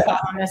behind the eight ball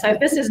on this.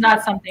 This is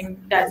not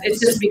something it's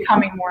just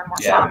becoming more and more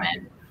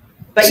common.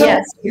 But so,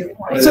 yes, to your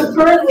point. So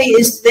currently,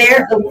 is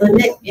there a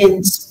limit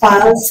in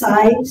file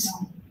size?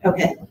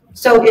 Okay,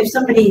 so if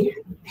somebody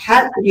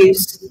had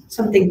produced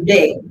something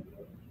big,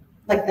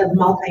 like a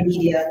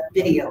multimedia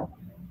video,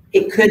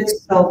 it could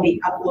still be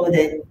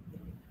uploaded.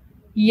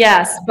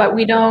 Yes, but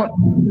we don't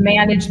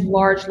manage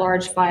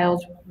large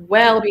files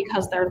well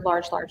because they're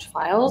large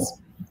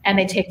files and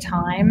they take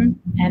time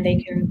and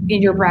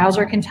your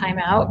browser can time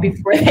out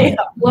before they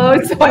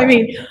upload. So, I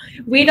mean,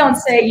 we don't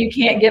say you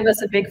can't give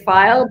us a big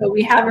file, but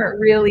we haven't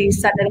really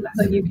set it up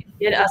so you can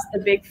get us the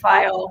big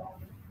file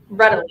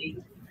readily.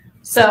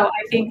 So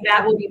I think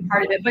that will be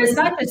part of it. But it's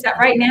not just that.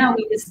 Right now,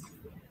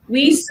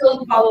 we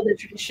still follow the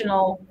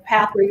traditional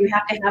path where you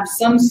have to have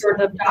some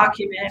sort of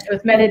document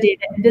with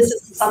metadata, and this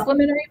is a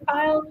supplementary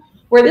file,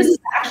 where this is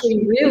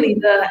actually really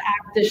the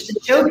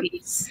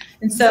showpiece.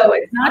 And so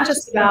it's not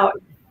just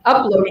about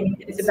uploading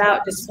it, it's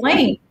about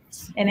displaying it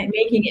and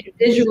making it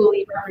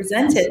visually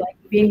represented, like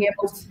being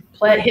able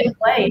to hit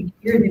play,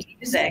 hear the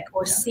music,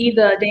 or see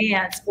the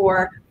dance,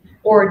 or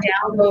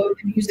download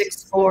the music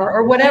score,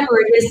 or whatever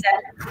it is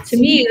that, to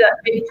me, the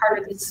big part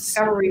of this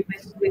discovery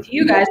with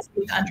you guys is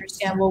to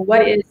understand, well,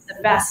 what is the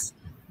best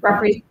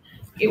representation?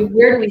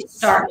 Where do we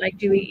start? Like,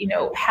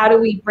 how do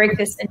we break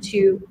this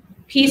into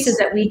pieces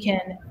that we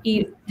can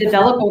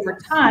develop over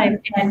time?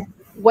 And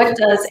what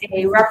does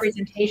a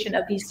representation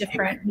of these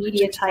different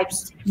media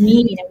types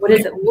mean? And what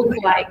does it look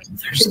like to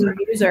the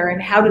user?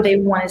 And how do they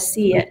want to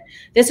see it?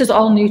 This is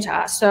all new to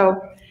us.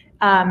 So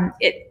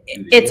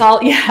it's all,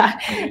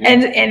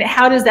 and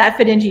how does that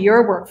fit into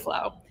your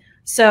workflow?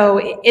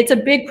 So it's a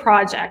big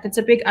project, it's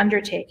a big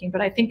undertaking,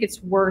 but I think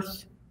it's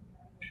worth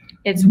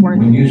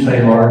When you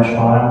say large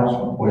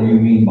files, what do you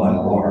mean by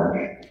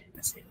large?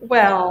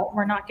 Well,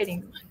 we're not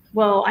getting,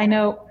 well, I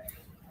know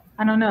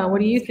I don't know. What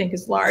do you think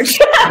is large?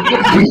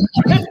 I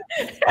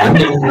had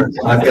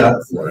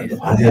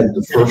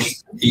the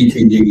first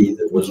ETD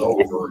that was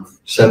over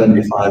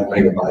 75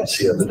 megabytes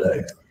the other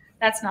day.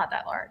 That's not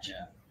that large.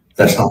 Yeah.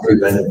 That's not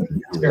prevented.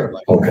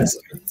 Okay.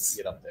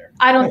 Get up there.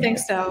 I don't think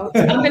so.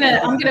 I'm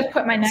gonna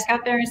put my neck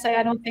out there and say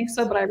I don't think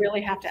so, but I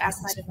really have to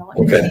ask my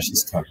development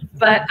team.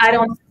 But I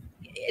don't.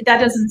 That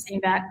doesn't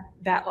seem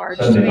that large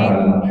to me.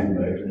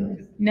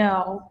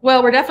 No.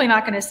 Well, we're definitely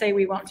not going to say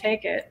we won't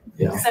take it.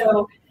 Yeah.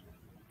 So,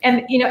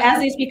 and as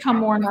these become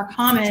more and more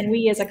common,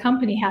 we as a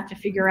company have to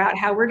figure out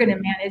how we're going to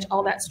manage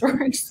all that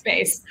storage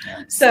space.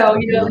 So,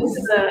 this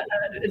is a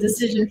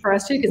decision for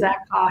us too, because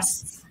that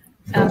costs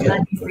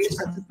resources.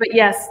 But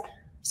yes,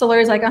 so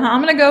Larry's like,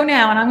 I'm going to go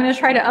now and I'm going to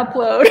try to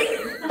upload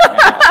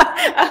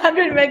a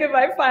 100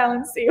 megabyte file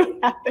and see what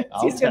happens.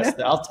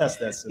 I'll test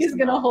that system. He's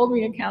going to hold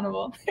me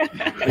accountable.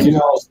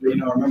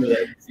 Remember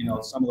that,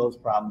 some of those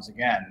problems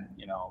again,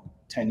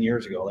 10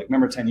 years ago, like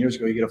remember 10 years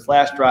ago, you get a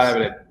flash drive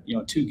at,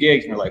 2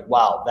 gigs and you're like,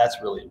 wow, that's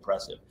really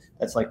impressive.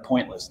 That's like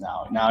pointless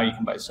now. Now you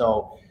can buy.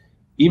 So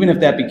even if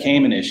that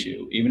became an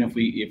issue, even if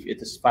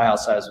this file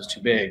size was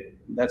too big,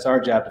 that's our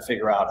job to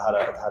figure out how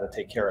to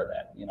take care of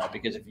that,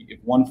 because if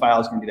one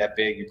file is going to be that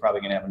big, you're probably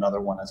going to have another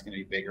one that's going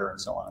to be bigger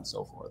and so on and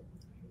so forth.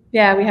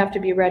 Yeah, we have to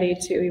be ready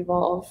to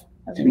evolve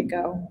as we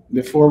go.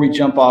 Before we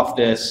jump off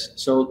this,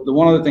 so the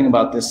one other thing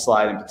about this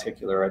slide in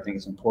particular, I think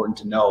is important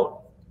to note,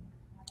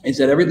 is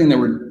that everything that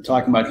we're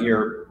talking about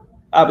here,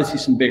 obviously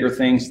some bigger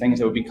things that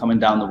would be coming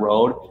down the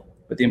road,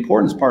 but the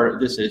importance part of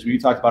this is, when you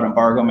talked about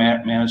embargo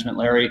management,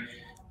 Larry,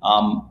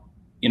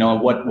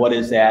 what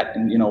is that?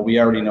 And, we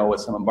already know what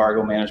some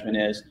embargo management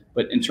is,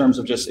 but in terms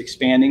of just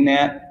expanding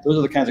that, those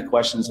are the kinds of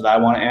questions that I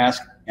want to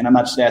ask. And I'm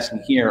not just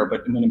asking here,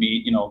 but I'm going to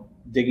be,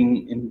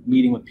 digging and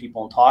meeting with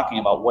people and talking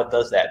about what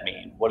does that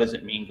mean? What does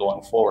it mean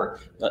going forward?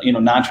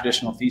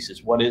 Non-traditional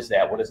thesis, what is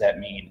that? What does that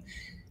mean?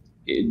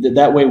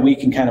 That way we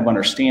can kind of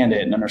understand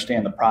it and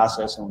understand the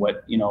process and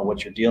what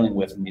you're dealing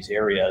with in these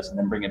areas, and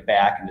then bring it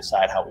back and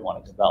decide how we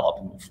want to develop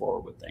and move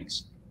forward with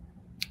things.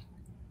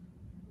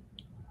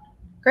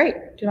 Great.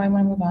 Do I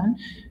want to move on?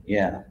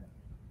 Yeah.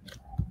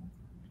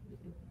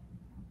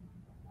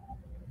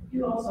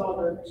 You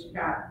also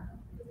got.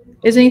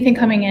 Is anything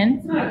coming in?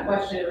 It's not a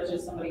question. It was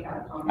just somebody had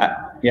a comment.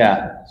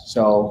 Yeah.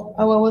 So.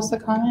 Oh, what was the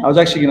comment? I was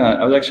actually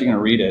gonna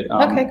read it.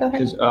 Okay, go ahead.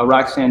 Because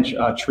Roxanne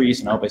Treese,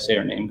 and I hope I say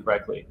her name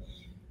correctly,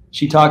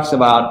 she talks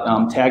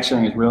about tag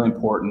sharing is really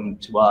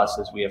important to us,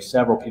 as we have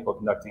several people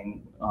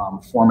conducting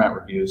format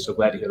reviews. So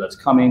glad to hear that's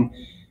coming.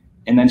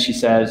 And then she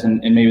says,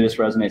 and maybe this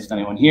resonates to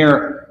anyone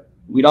here,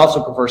 we'd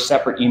also prefer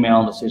separate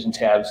email and decision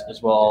tabs,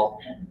 as well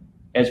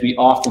as we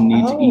often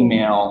need to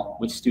email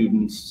with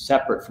students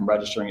separate from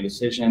registering a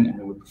decision, and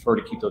we would prefer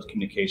to keep those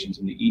communications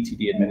in the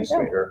ETD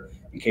administrator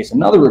in case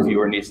another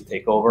reviewer needs to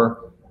take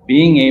over.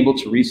 Being able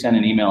to resend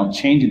an email and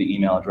changing the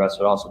email address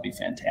would also be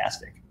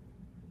fantastic.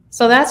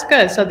 So that's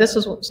good. So this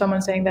is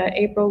someone saying that,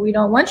 April, we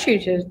don't want you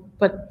to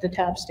put the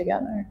tabs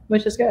together,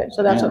 which is good.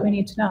 So that's what we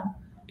need to know.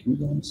 Can you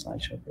go into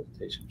slideshow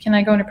presentation? Can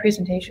I go into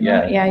presentation?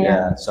 Yeah,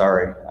 yeah.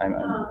 Sorry.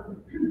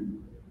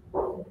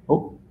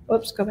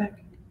 Oops, go back.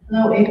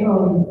 Hello,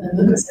 April. I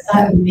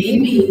thought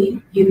maybe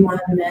you'd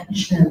want to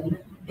mention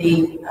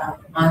the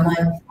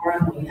online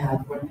forum we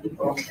have where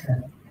people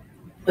can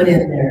put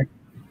in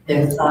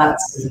their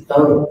thoughts and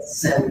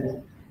votes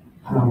and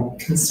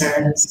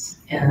concerns,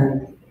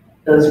 and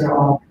those are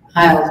all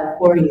piled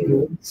for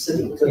you, so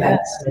that you go back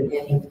to it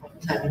any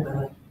time you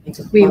want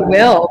to. We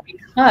will,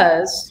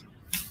 because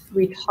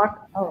we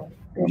talk. Oh,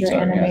 there's your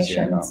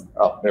animations.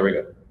 Oh, there we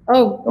go.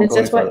 Oh, is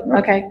this what?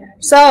 Okay.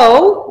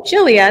 So,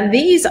 Julia,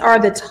 these are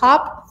the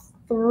top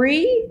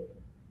 3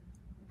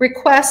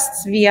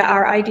 requests via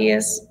our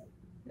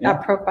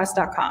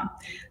ideas.proquest.com.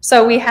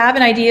 So we have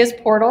an ideas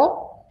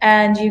portal,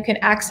 and you can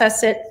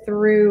access it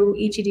through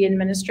ETD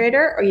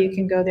administrator, or you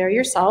can go there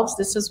yourselves.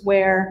 This is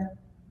where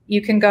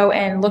you can go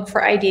and look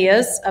for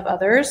ideas of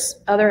other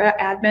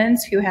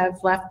admins who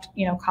have left,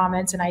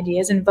 comments and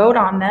ideas, and vote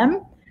on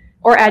them,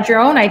 or add your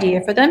own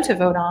idea for them to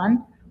vote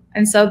on.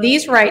 And so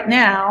these right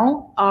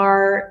now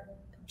are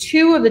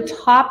 2 of the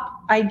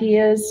top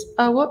ideas.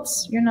 Oh,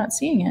 whoops, you're not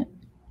seeing it.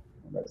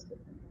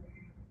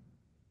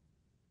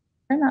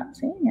 We're not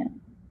seeing it.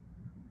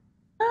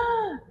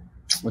 Ah.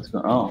 What's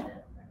going on? Oh,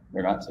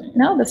 we're not seeing it.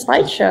 No, the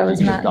slideshow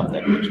is not. Dump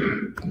that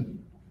picture.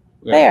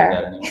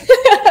 There.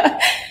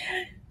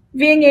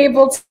 Being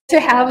able to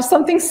have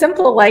something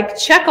simple like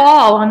check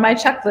all on my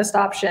checklist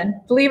option.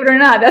 Believe it or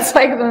not, that's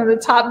like one of the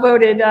top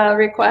voted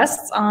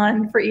requests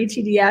for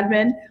ETD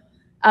admin.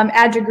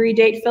 Add degree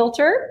date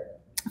filter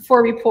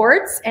for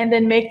reports, and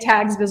then make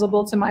tags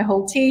visible to my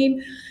whole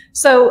team.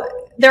 So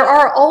there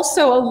are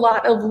also a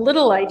lot of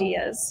little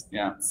ideas.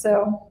 Yeah.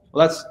 So.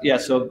 Well,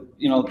 so,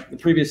 the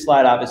previous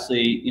slide,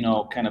 obviously,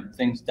 kind of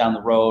things down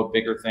the road,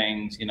 bigger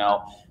things,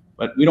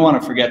 but we don't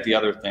want to forget the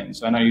other things.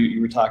 So I know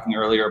you were talking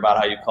earlier about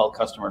how you called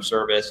customer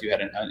service, you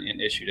had an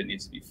issue that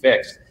needs to be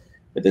fixed.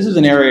 But this is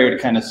an area to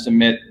kind of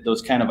submit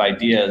those kind of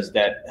ideas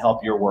that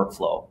help your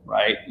workflow,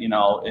 right?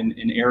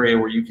 An area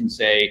where you can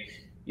say,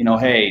 you know,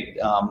 hey,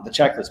 the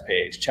checklist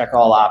page, check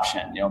all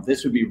option, you know,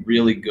 this would be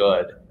really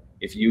good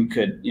if you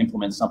could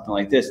implement something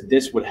like this.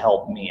 This would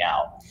help me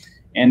out.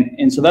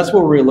 And so that's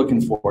what we're looking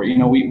for. You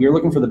know, we're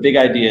looking for the big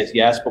ideas,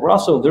 yes, but we're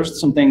also, there's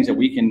some things that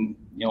we can,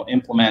 you know,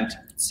 implement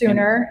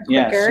sooner,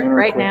 quicker, sooner,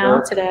 right quicker,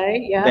 now,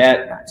 today.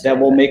 Yeah. That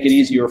will make it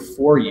easier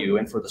for you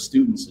and for the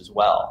students as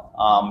well,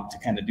 to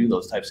kind of do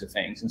those types of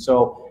things. And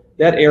so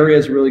that area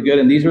is really good.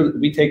 And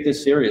we take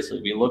this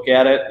seriously. We look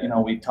at it, you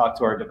know, we talk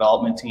to our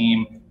development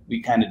team.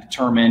 We kind of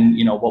determine,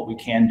 you know, what we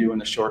can do in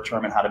the short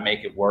term and how to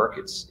make it work.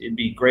 It'd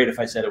be great if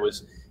I said it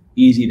was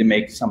easy to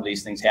make some of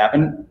these things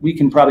happen. We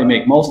can probably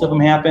make most of them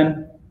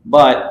happen,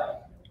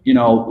 but you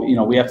know,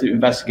 we have to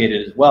investigate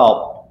it as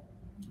well.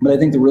 But I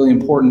think the really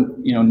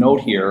important, you know,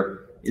 note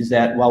here is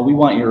that while we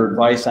want your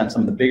advice on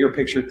some of the bigger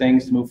picture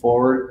things to move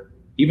forward,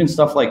 even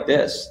stuff like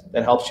this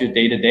that helps you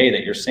day to day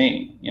that you're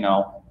seeing, you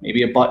know,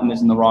 maybe a button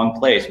is in the wrong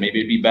place. Maybe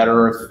it'd be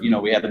better if, you know,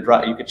 we had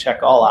you could check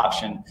all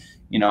option,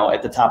 you know,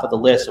 at the top of the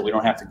list, so we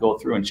don't have to go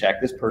through and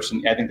check this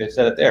person. I think they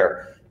said it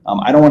there.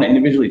 I don't want to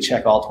individually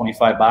check all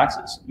 25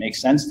 boxes. It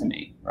makes sense to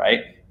me,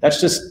 right?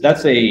 That's a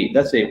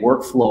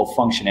workflow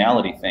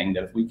functionality thing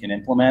that if we can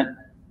implement,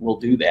 we'll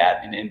do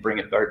that and bring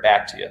it right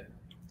back to you.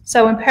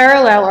 So in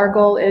parallel, our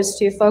goal is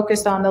to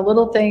focus on the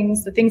little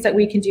things, the things that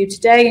we can do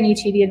today in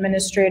ETD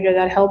Administrator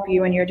that help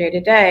you in your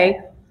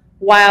day-to-day,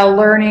 while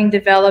learning,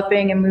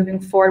 developing, and moving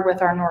forward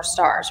with our North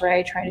Stars,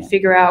 right? Trying to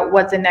figure out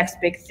what the next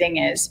big thing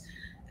is.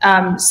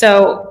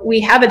 So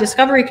we have a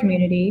discovery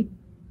community.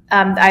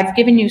 I've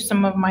given you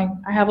some of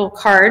I have little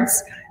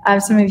cards.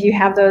 Some of you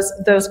have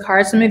those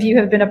cards. Some of you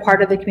have been a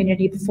part of the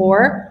community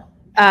before,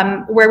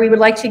 where we would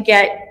like to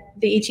get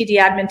the ETD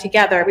admin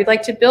together. We'd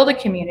like to build a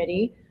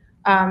community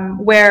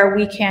where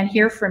we can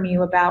hear from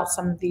you about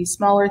some of these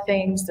smaller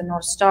things, the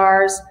North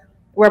Stars,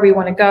 where we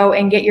want to go,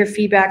 and get your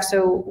feedback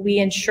so we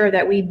ensure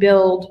that we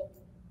build,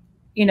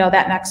 you know,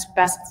 that next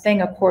best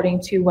thing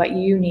according to what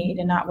you need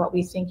and not what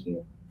we think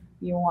you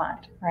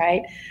want,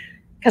 right?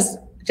 Because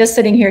just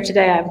sitting here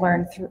today, I've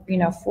learned, you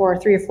know,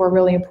 3 or 4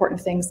 really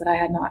important things that I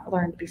had not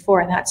learned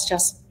before, and that's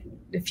just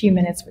a few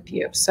minutes with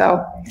you.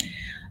 So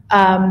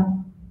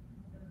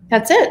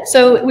that's it.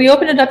 So we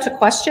open it up to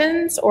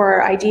questions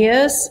or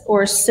ideas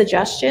or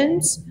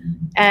suggestions,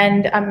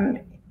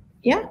 and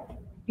yeah,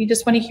 we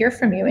just want to hear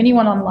from you.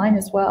 Anyone online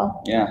as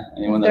well. Yeah,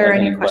 anyone that has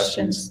any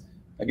questions.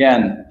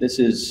 Again, this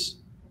is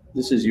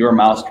your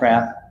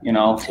mousetrap, you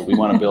know, so we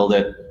want to build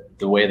it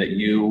the way that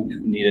you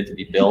need it to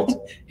be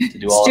built to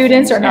do all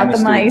students are not the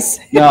mice.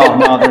 No,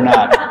 they're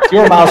not. It's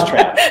your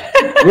mousetrap.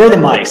 We're the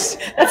mice.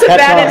 That's a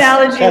bad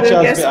analogy,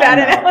 Lucas. Bad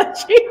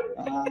analogy.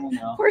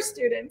 Poor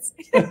students.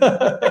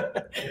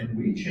 Can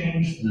we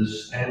change the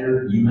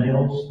standard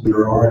emails that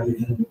are already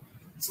in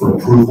for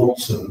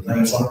approvals and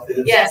things like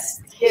this?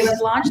 Yes, it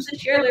was launched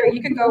this year. Larry,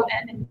 you can go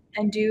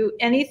and do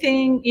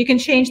anything. You can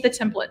change the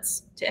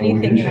templates to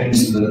anything you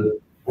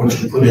want. What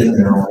you put in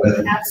there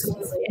already.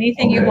 Absolutely,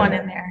 anything you want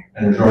in there.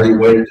 And there's already a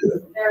way to do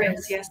it. There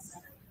is, yes.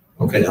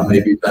 Okay, I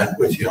may be back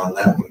with you on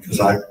that one because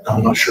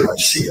I'm not sure I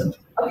see it.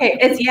 Okay,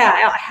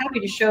 I'm happy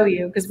to show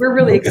you because we're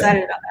really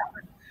excited about that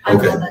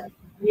one. Okay.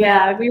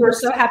 Yeah, we were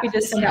so happy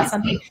to send out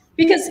something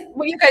because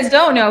what you guys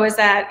don't know is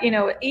that, you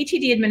know,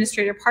 ETD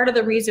Administrator, part of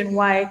the reason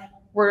why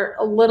we're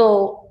a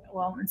little,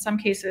 well, in some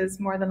cases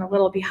more than a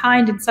little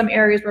behind in some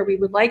areas where we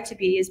would like to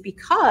be, is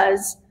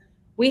because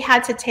we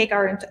had to take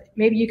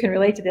maybe you can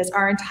relate to this,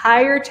 our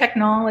entire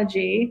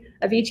technology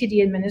of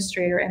ETD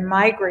Administrator and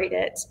migrate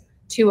it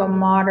to a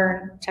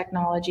modern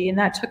technology. And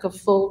that took a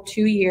full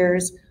 2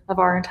 years of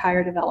our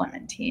entire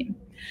development team.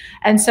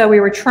 And so we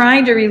were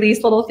trying to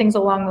release little things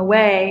along the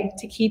way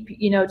to keep,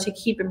 you know, to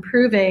keep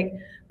improving,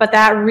 but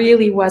that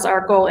really was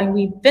our goal. And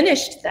we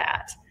finished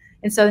that.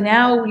 And so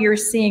now you're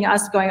seeing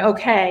us going,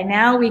 okay,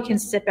 now we can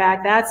sit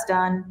back, that's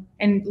done,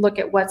 and look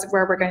at where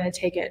we're going to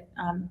take it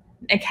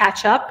and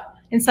catch up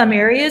in some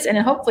areas, and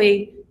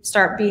hopefully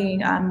start being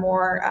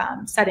more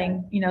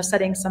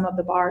setting some of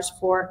the bars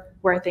for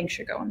where things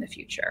should go in the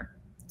future.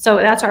 So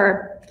that's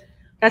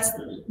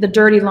the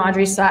dirty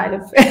laundry side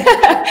of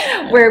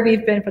where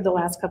we've been for the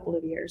last couple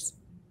of years.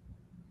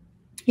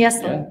 Yes,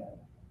 Lynn?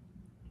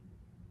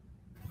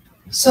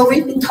 So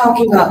we've been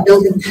talking about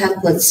building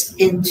templates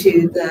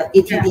into the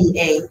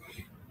ETDA.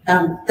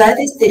 That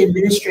is the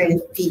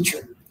administrative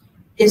feature.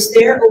 Is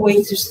there a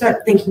way to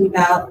start thinking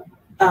about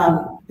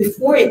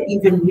before it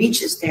even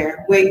reaches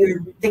there, where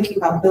you're thinking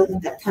about building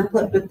that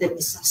template with the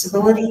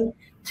accessibility,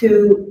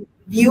 to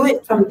view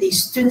it from the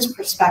student's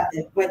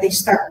perspective, where they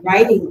start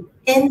writing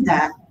in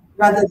that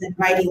rather than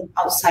writing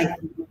outside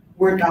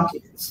Word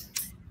documents?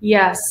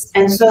 Yes.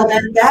 And so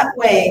then that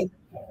way,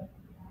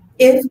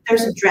 if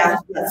there's a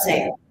draft, let's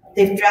say,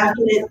 they've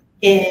drafted it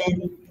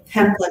in a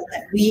template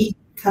that we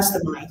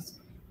customize,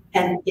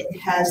 and it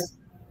has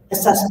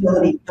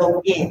accessibility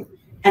built in,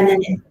 and then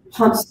it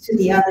pumps to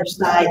the other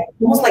side,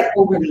 almost like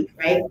overlay,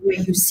 right? Where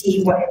you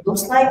see what it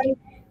looks like,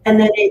 and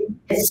then it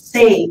is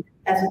saved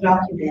as a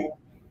document.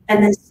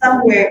 And then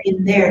somewhere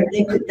in there,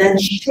 they could then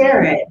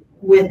share it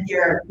with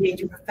your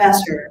major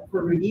professor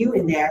for review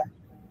in there.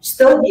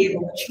 still be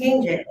able to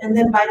change it. And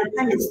then by the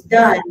time it's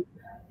done,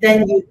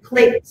 then you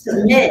click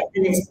submit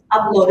and it's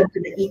uploaded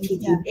to the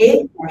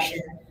ETDA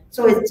portion.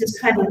 So it's just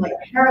kind of like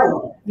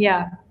parallel.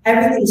 Yeah.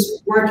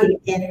 Everything's working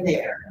in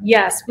there.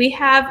 Yes, we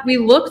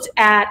looked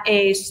at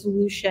a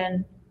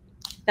solution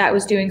that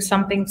was doing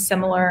something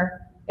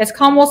similar. It's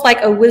almost like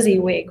a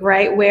WYSIWYG,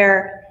 right?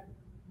 Where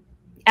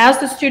as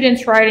the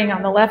student's writing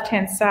on the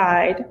left-hand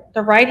side,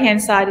 the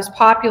right-hand side is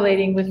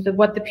populating with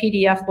what the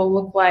PDF will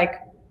look like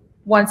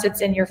once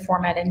it's in your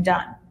format and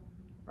done,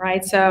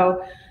 right?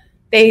 So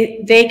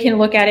they can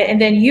look at it, and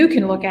then you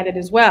can look at it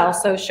as well.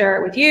 So share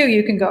it with you.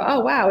 You can go, oh,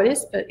 wow,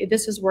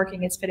 this is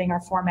working. It's fitting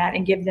our format,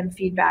 and give them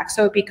feedback.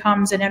 So it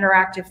becomes an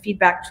interactive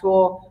feedback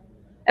tool,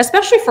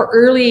 especially for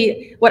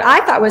early. What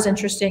I thought was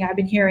interesting, I've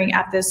been hearing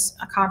at this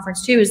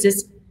conference too, is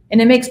this,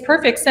 and it makes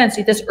perfect sense,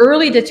 this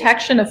early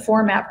detection of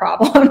format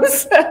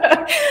problems.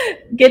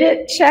 Get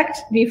it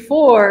checked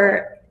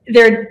before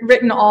they're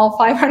written all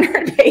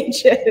 500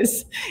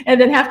 pages,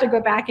 and then have to go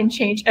back and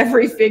change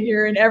every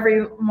figure and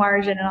every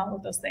margin and all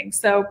of those things.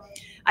 So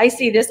I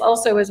see this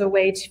also as a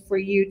way for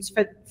you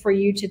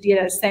to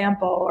get a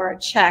sample or a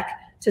check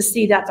to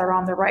see that they're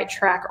on the right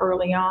track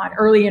early on,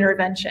 early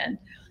intervention.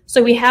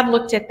 So we have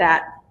looked at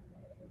that.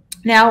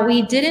 Now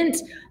we didn't.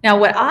 Now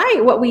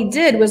what we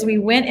did was we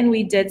went and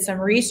we did some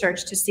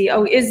research to see,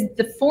 oh, is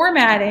the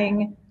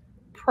formatting,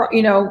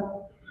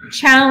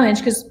 challenge?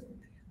 Because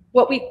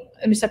let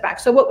me step back.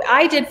 So what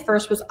I did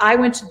first was I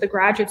went to the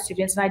graduate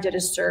students and I did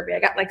a survey. I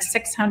got like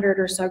 600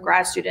 or so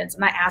grad students,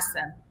 and I asked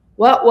them,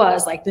 what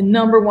was like the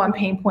 #1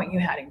 pain point you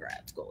had in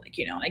grad school? Like,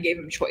 and I gave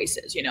them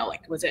choices,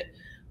 like, was it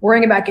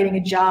worrying about getting a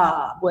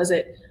job? Was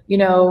it,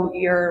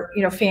 your,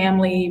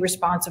 family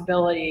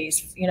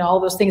responsibilities, all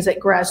those things that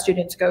grad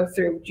students go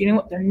through? Do you know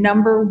what their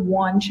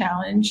 #1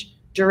 challenge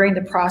during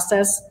the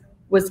process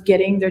was?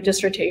 Getting their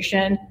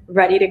dissertation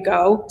ready to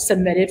go,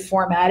 submitted,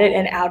 formatted,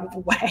 and out of the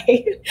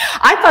way.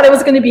 I thought it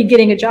was going to be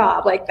getting a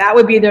job. Like, that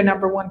would be their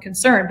 #1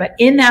 concern. But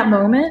in that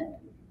moment,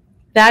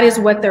 that is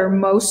what they're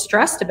most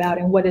stressed about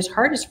and what is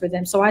hardest for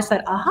them. So I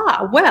said,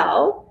 aha,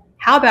 well,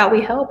 how about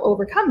we help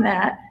overcome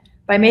that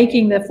by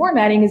making the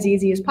formatting as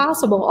easy as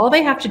possible? All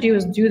they have to do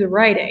is do the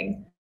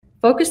writing,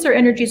 focus their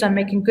energies on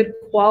making good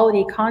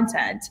quality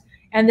content,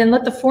 and then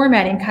let the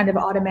formatting kind of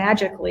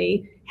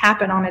automatically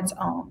happen on its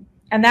own.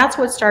 And that's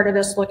what started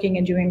us looking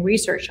and doing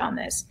research on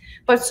this.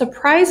 But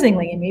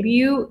surprisingly, and maybe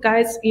you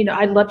guys,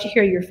 I'd love to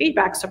hear your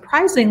feedback.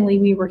 Surprisingly,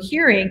 we were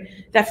hearing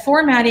that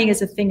formatting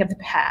is a thing of the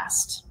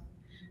past,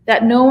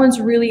 that no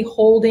one's really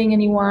holding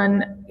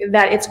anyone,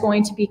 that it's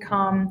going to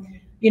become,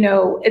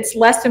 it's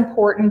less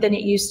important than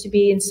it used to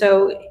be. And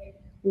so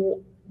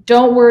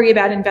don't worry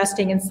about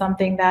investing in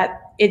something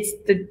that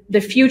the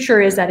future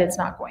is that it's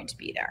not going to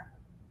be there.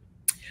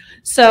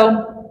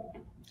 So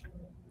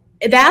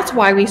that's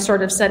why we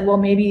sort of said, well,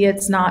 maybe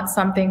it's not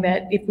something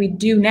that if we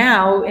do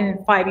now,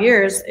 in 5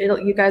 years,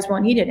 you guys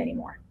won't need it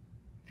anymore.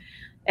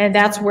 And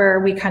that's where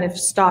we kind of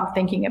stopped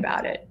thinking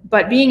about it.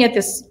 But being at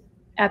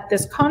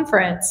this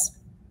conference,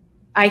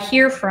 I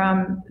hear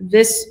from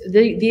this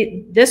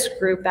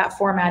group that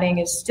formatting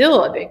is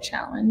still a big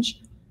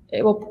challenge.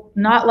 It will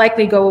not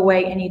likely go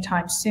away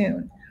anytime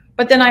soon.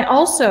 But then I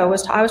also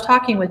I was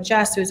talking with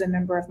Jess, who's a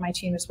member of my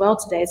team as well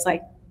today. It's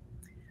like,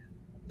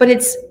 but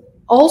it's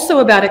also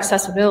about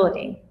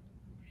accessibility.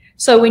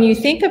 So when you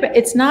think of it,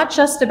 it's not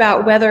just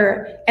about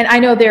whether, and I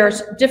know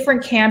there's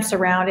different camps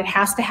around, it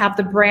has to have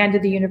the brand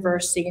of the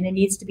university and it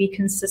needs to be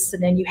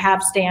consistent and you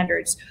have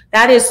standards.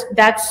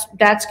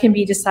 That can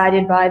be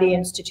decided by the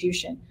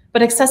institution.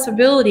 But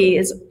accessibility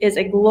is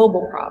a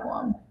global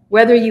problem,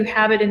 whether you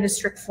have it in the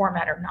strict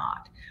format or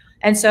not.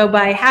 And so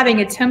by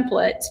having a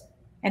template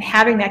and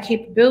having that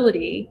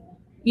capability,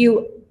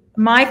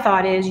 my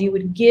thought is you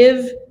would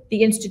give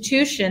the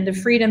institution the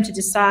freedom to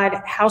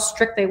decide how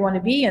strict they want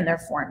to be in their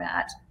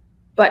format,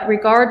 but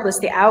regardless,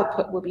 the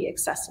output will be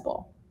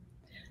accessible,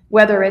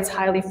 whether it's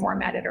highly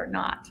formatted or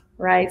not,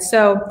 right?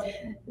 So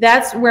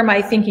that's where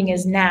my thinking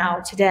is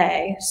now,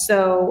 today.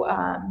 So,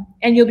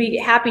 and you'll be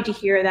happy to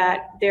hear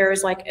that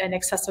there's like an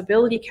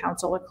accessibility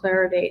council at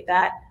Clarivate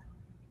that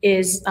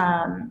is,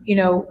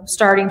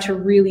 starting to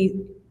really,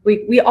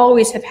 we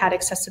always have had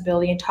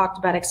accessibility and talked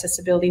about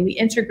accessibility. We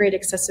integrate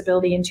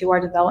accessibility into our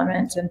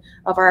development and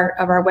of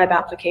our web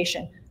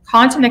application.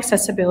 Content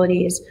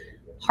accessibility is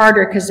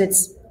harder because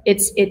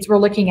we're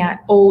looking at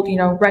old,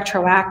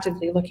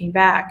 retroactively looking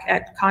back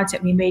at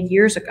content we made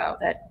years ago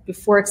that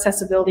before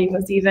accessibility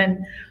was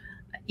even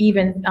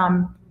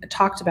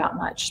talked about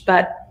much.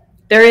 But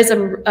there is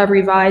a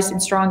revised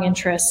and strong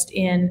interest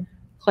in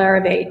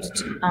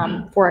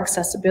Clarivate for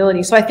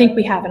accessibility. So I think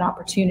we have an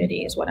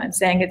opportunity is what I'm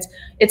saying.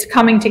 It's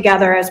coming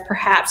together as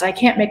perhaps, I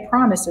can't make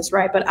promises,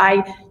 right? But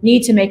I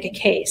need to make a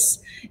case.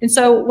 And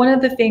so one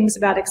of the things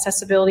about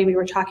accessibility we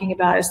were talking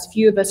about, as a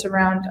few of us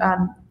around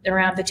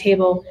the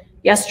table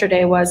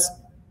yesterday, was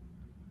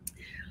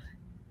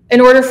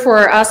in order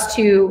for us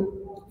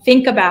to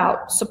think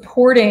about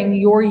supporting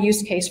your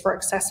use case for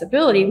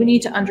accessibility, we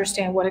need to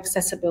understand what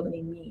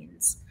accessibility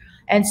means.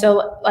 And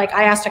so, like,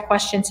 I asked a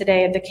question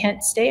today of the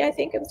Kent State, I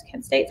think it was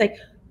Kent State, like,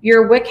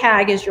 your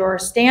WCAG is your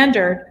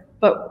standard,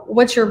 but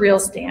what's your real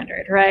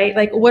standard, right?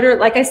 Like what are,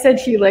 like I said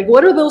to you, like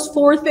what are those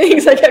 4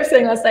 things I kept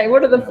saying last night?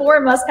 What are the 4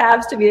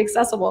 must-haves to be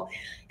accessible?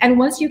 And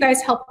once you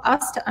guys help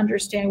us to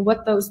understand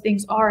what those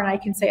things are, and I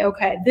can say,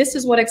 okay, this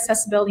is what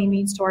accessibility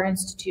means to our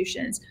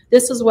institutions.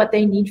 This is what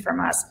they need from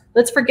us.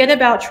 Let's forget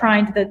about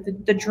trying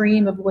the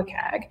dream of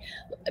WCAG,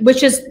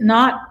 which is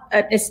not,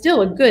 it's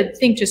still a good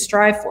thing to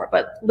strive for.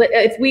 But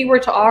if we were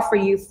to offer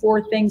you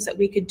 4 things that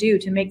we could do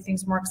to make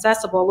things more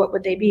accessible, what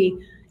would they be?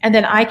 And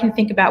then I can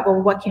think about,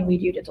 well, what can we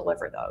do to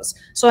deliver those?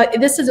 So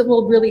this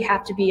will really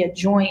have to be a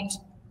joint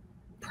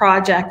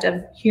project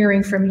of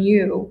hearing from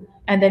you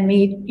and then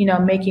me,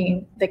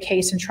 making the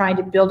case and trying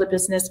to build a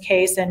business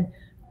case and,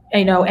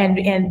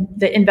 and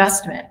the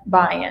investment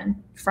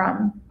buy-in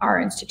from our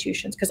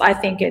institutions. Because I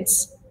think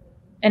it's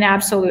an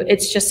absolute,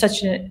 it's just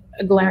such a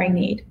glaring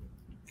need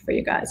for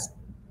you guys.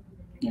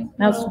 Yeah.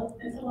 It's a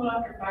little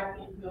after 5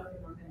 p.m.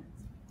 More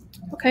minutes.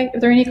 Okay, are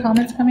there any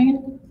comments coming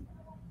in?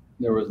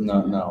 There was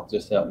no,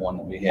 just that one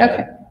that we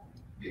had.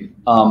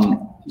 Okay.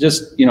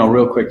 Just,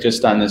 real quick,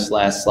 just on this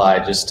last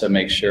slide, just to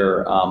make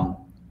sure,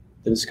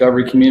 the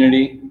discovery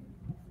community,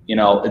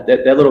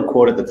 that little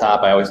quote at the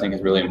top, I always think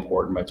is really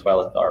important by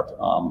Twyla Tharp.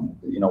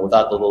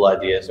 Without the little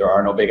ideas, there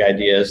are no big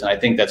ideas. And I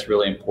think that's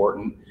really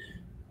important.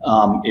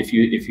 If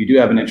you do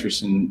have an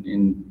interest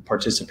in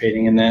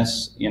participating in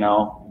this, you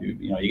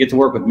get to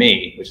work with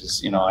me, which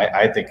is,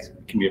 I think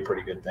can be a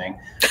pretty good thing.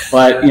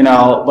 But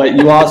but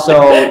you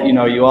also,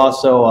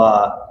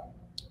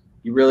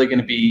 you're really going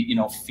to be,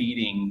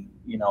 feeding,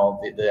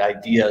 the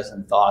ideas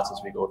and thoughts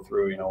as we go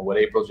through. What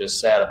April just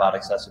said about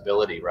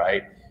accessibility,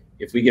 right?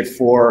 If we get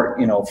 4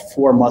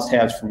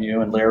 must-haves from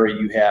you, and Larry,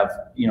 you have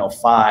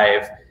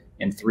 5,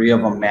 and 3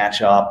 of them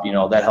match up,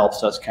 that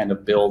helps us kind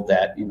of build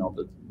that,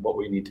 what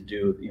we need to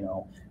do,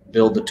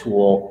 build the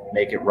tool,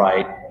 make it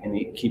right,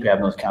 and keep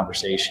having those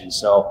conversations.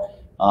 So,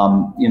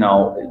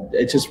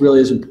 it just really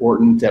is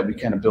important that we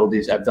kind of build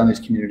these. I've done these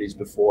communities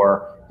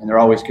before, and they're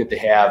always good to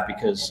have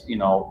because,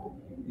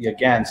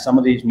 again, some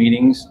of these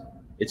meetings,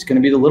 it's going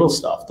to be the little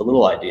stuff, the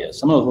little ideas.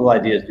 Some of those little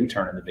ideas do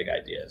turn into big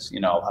ideas,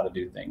 how to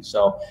do things.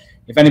 So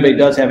if anybody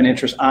does have an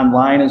interest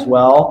online as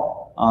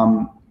well,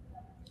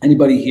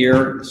 anybody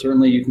here,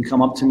 certainly you can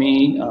come up to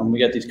me. We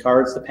got these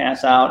cards to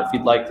pass out if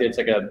you'd like to. It's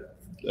like a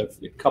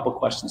couple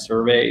question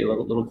survey,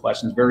 little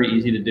questions, very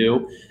easy to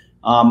do.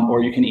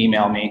 Or you can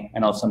email me. I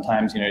know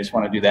sometimes, you just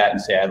want to do that and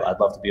say, I'd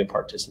love to be a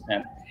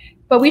participant.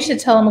 But we should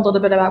tell them a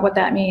little bit about what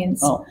that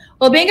means. Oh.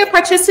 Well, being a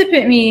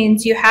participant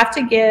means you have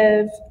to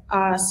give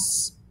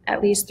us at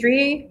least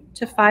 3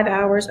 to 5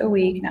 hours a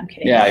week. No, I'm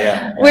kidding.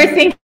 Yeah. We're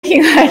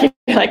thinking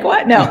like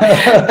what? No.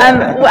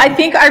 I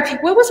think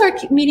what was our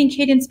meeting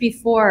cadence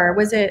before?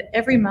 Was it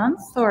every month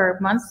or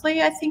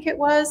monthly? I think it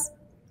was.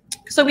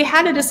 So we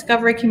had a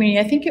discovery community.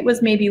 I think it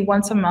was maybe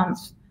once a month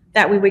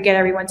that we would get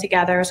everyone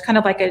together. It was kind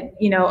of like a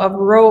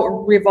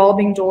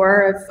revolving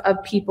door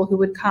of people who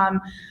would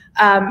come.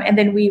 And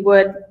then we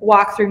would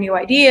walk through new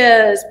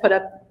ideas, put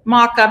up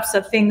mock-ups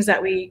of things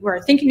that we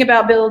were thinking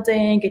about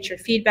building, get your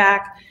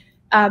feedback.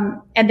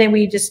 And then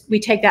we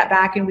take that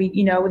back and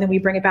then we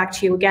bring it back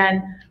to you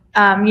again.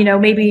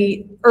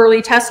 Maybe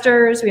early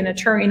testers, we're going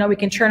to turn, we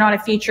can turn on a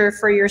feature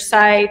for your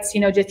sites,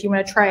 if you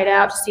want to try it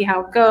out to see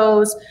how it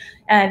goes.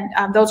 And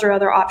those are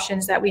other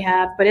options that we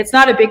have, but it's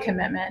not a big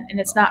commitment and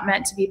it's not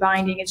meant to be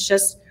binding. It's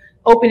just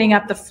opening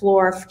up the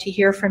floor to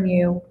hear from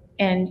you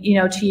and,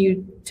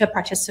 to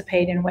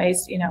participate in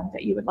ways,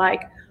 that you would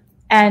like.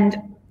 And,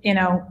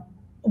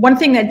 one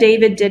thing that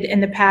David did in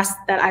the past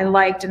that I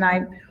liked, and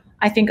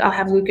I think I'll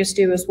have Lucas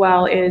do as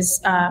well, is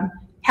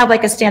have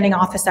like a standing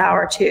office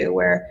hour too,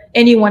 where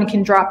anyone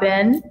can drop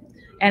in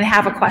and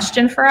have a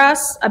question for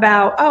us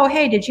about, oh,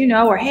 hey, did you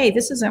know, or hey,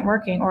 this isn't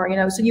working, or,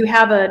 so you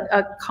have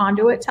a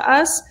conduit to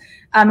us,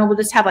 and we'll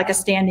just have like a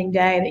standing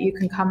day that you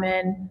can come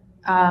in,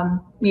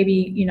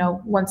 maybe,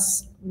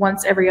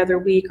 once every other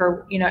week,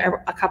 or,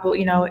 a couple,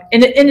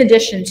 in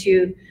addition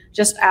to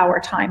just our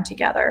time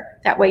together.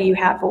 That way you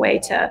have a way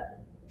to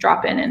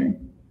drop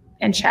in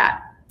and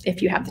chat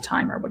if you have the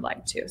time or would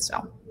like to.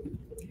 So,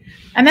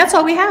 and that's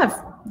all we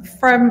have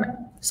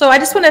so I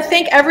just want to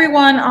thank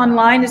everyone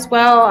online as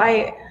well.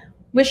 I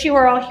wish you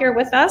were all here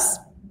with us.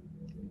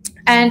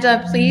 And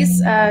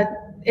please,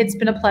 it's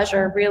been a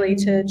pleasure really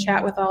to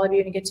chat with all of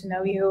you and get to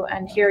know you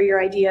and hear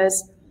your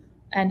ideas.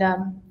 And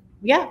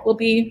yeah, we'll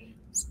be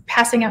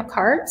passing out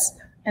cards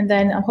and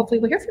then hopefully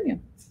we'll hear from you.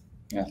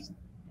 Yes,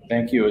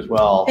 thank you as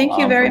well. Thank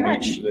you very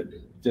much.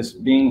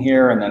 Just being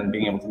here and then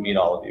being able to meet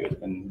all of you,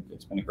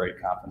 it's been a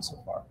great conference so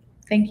far.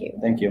 Thank you.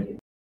 Thank you.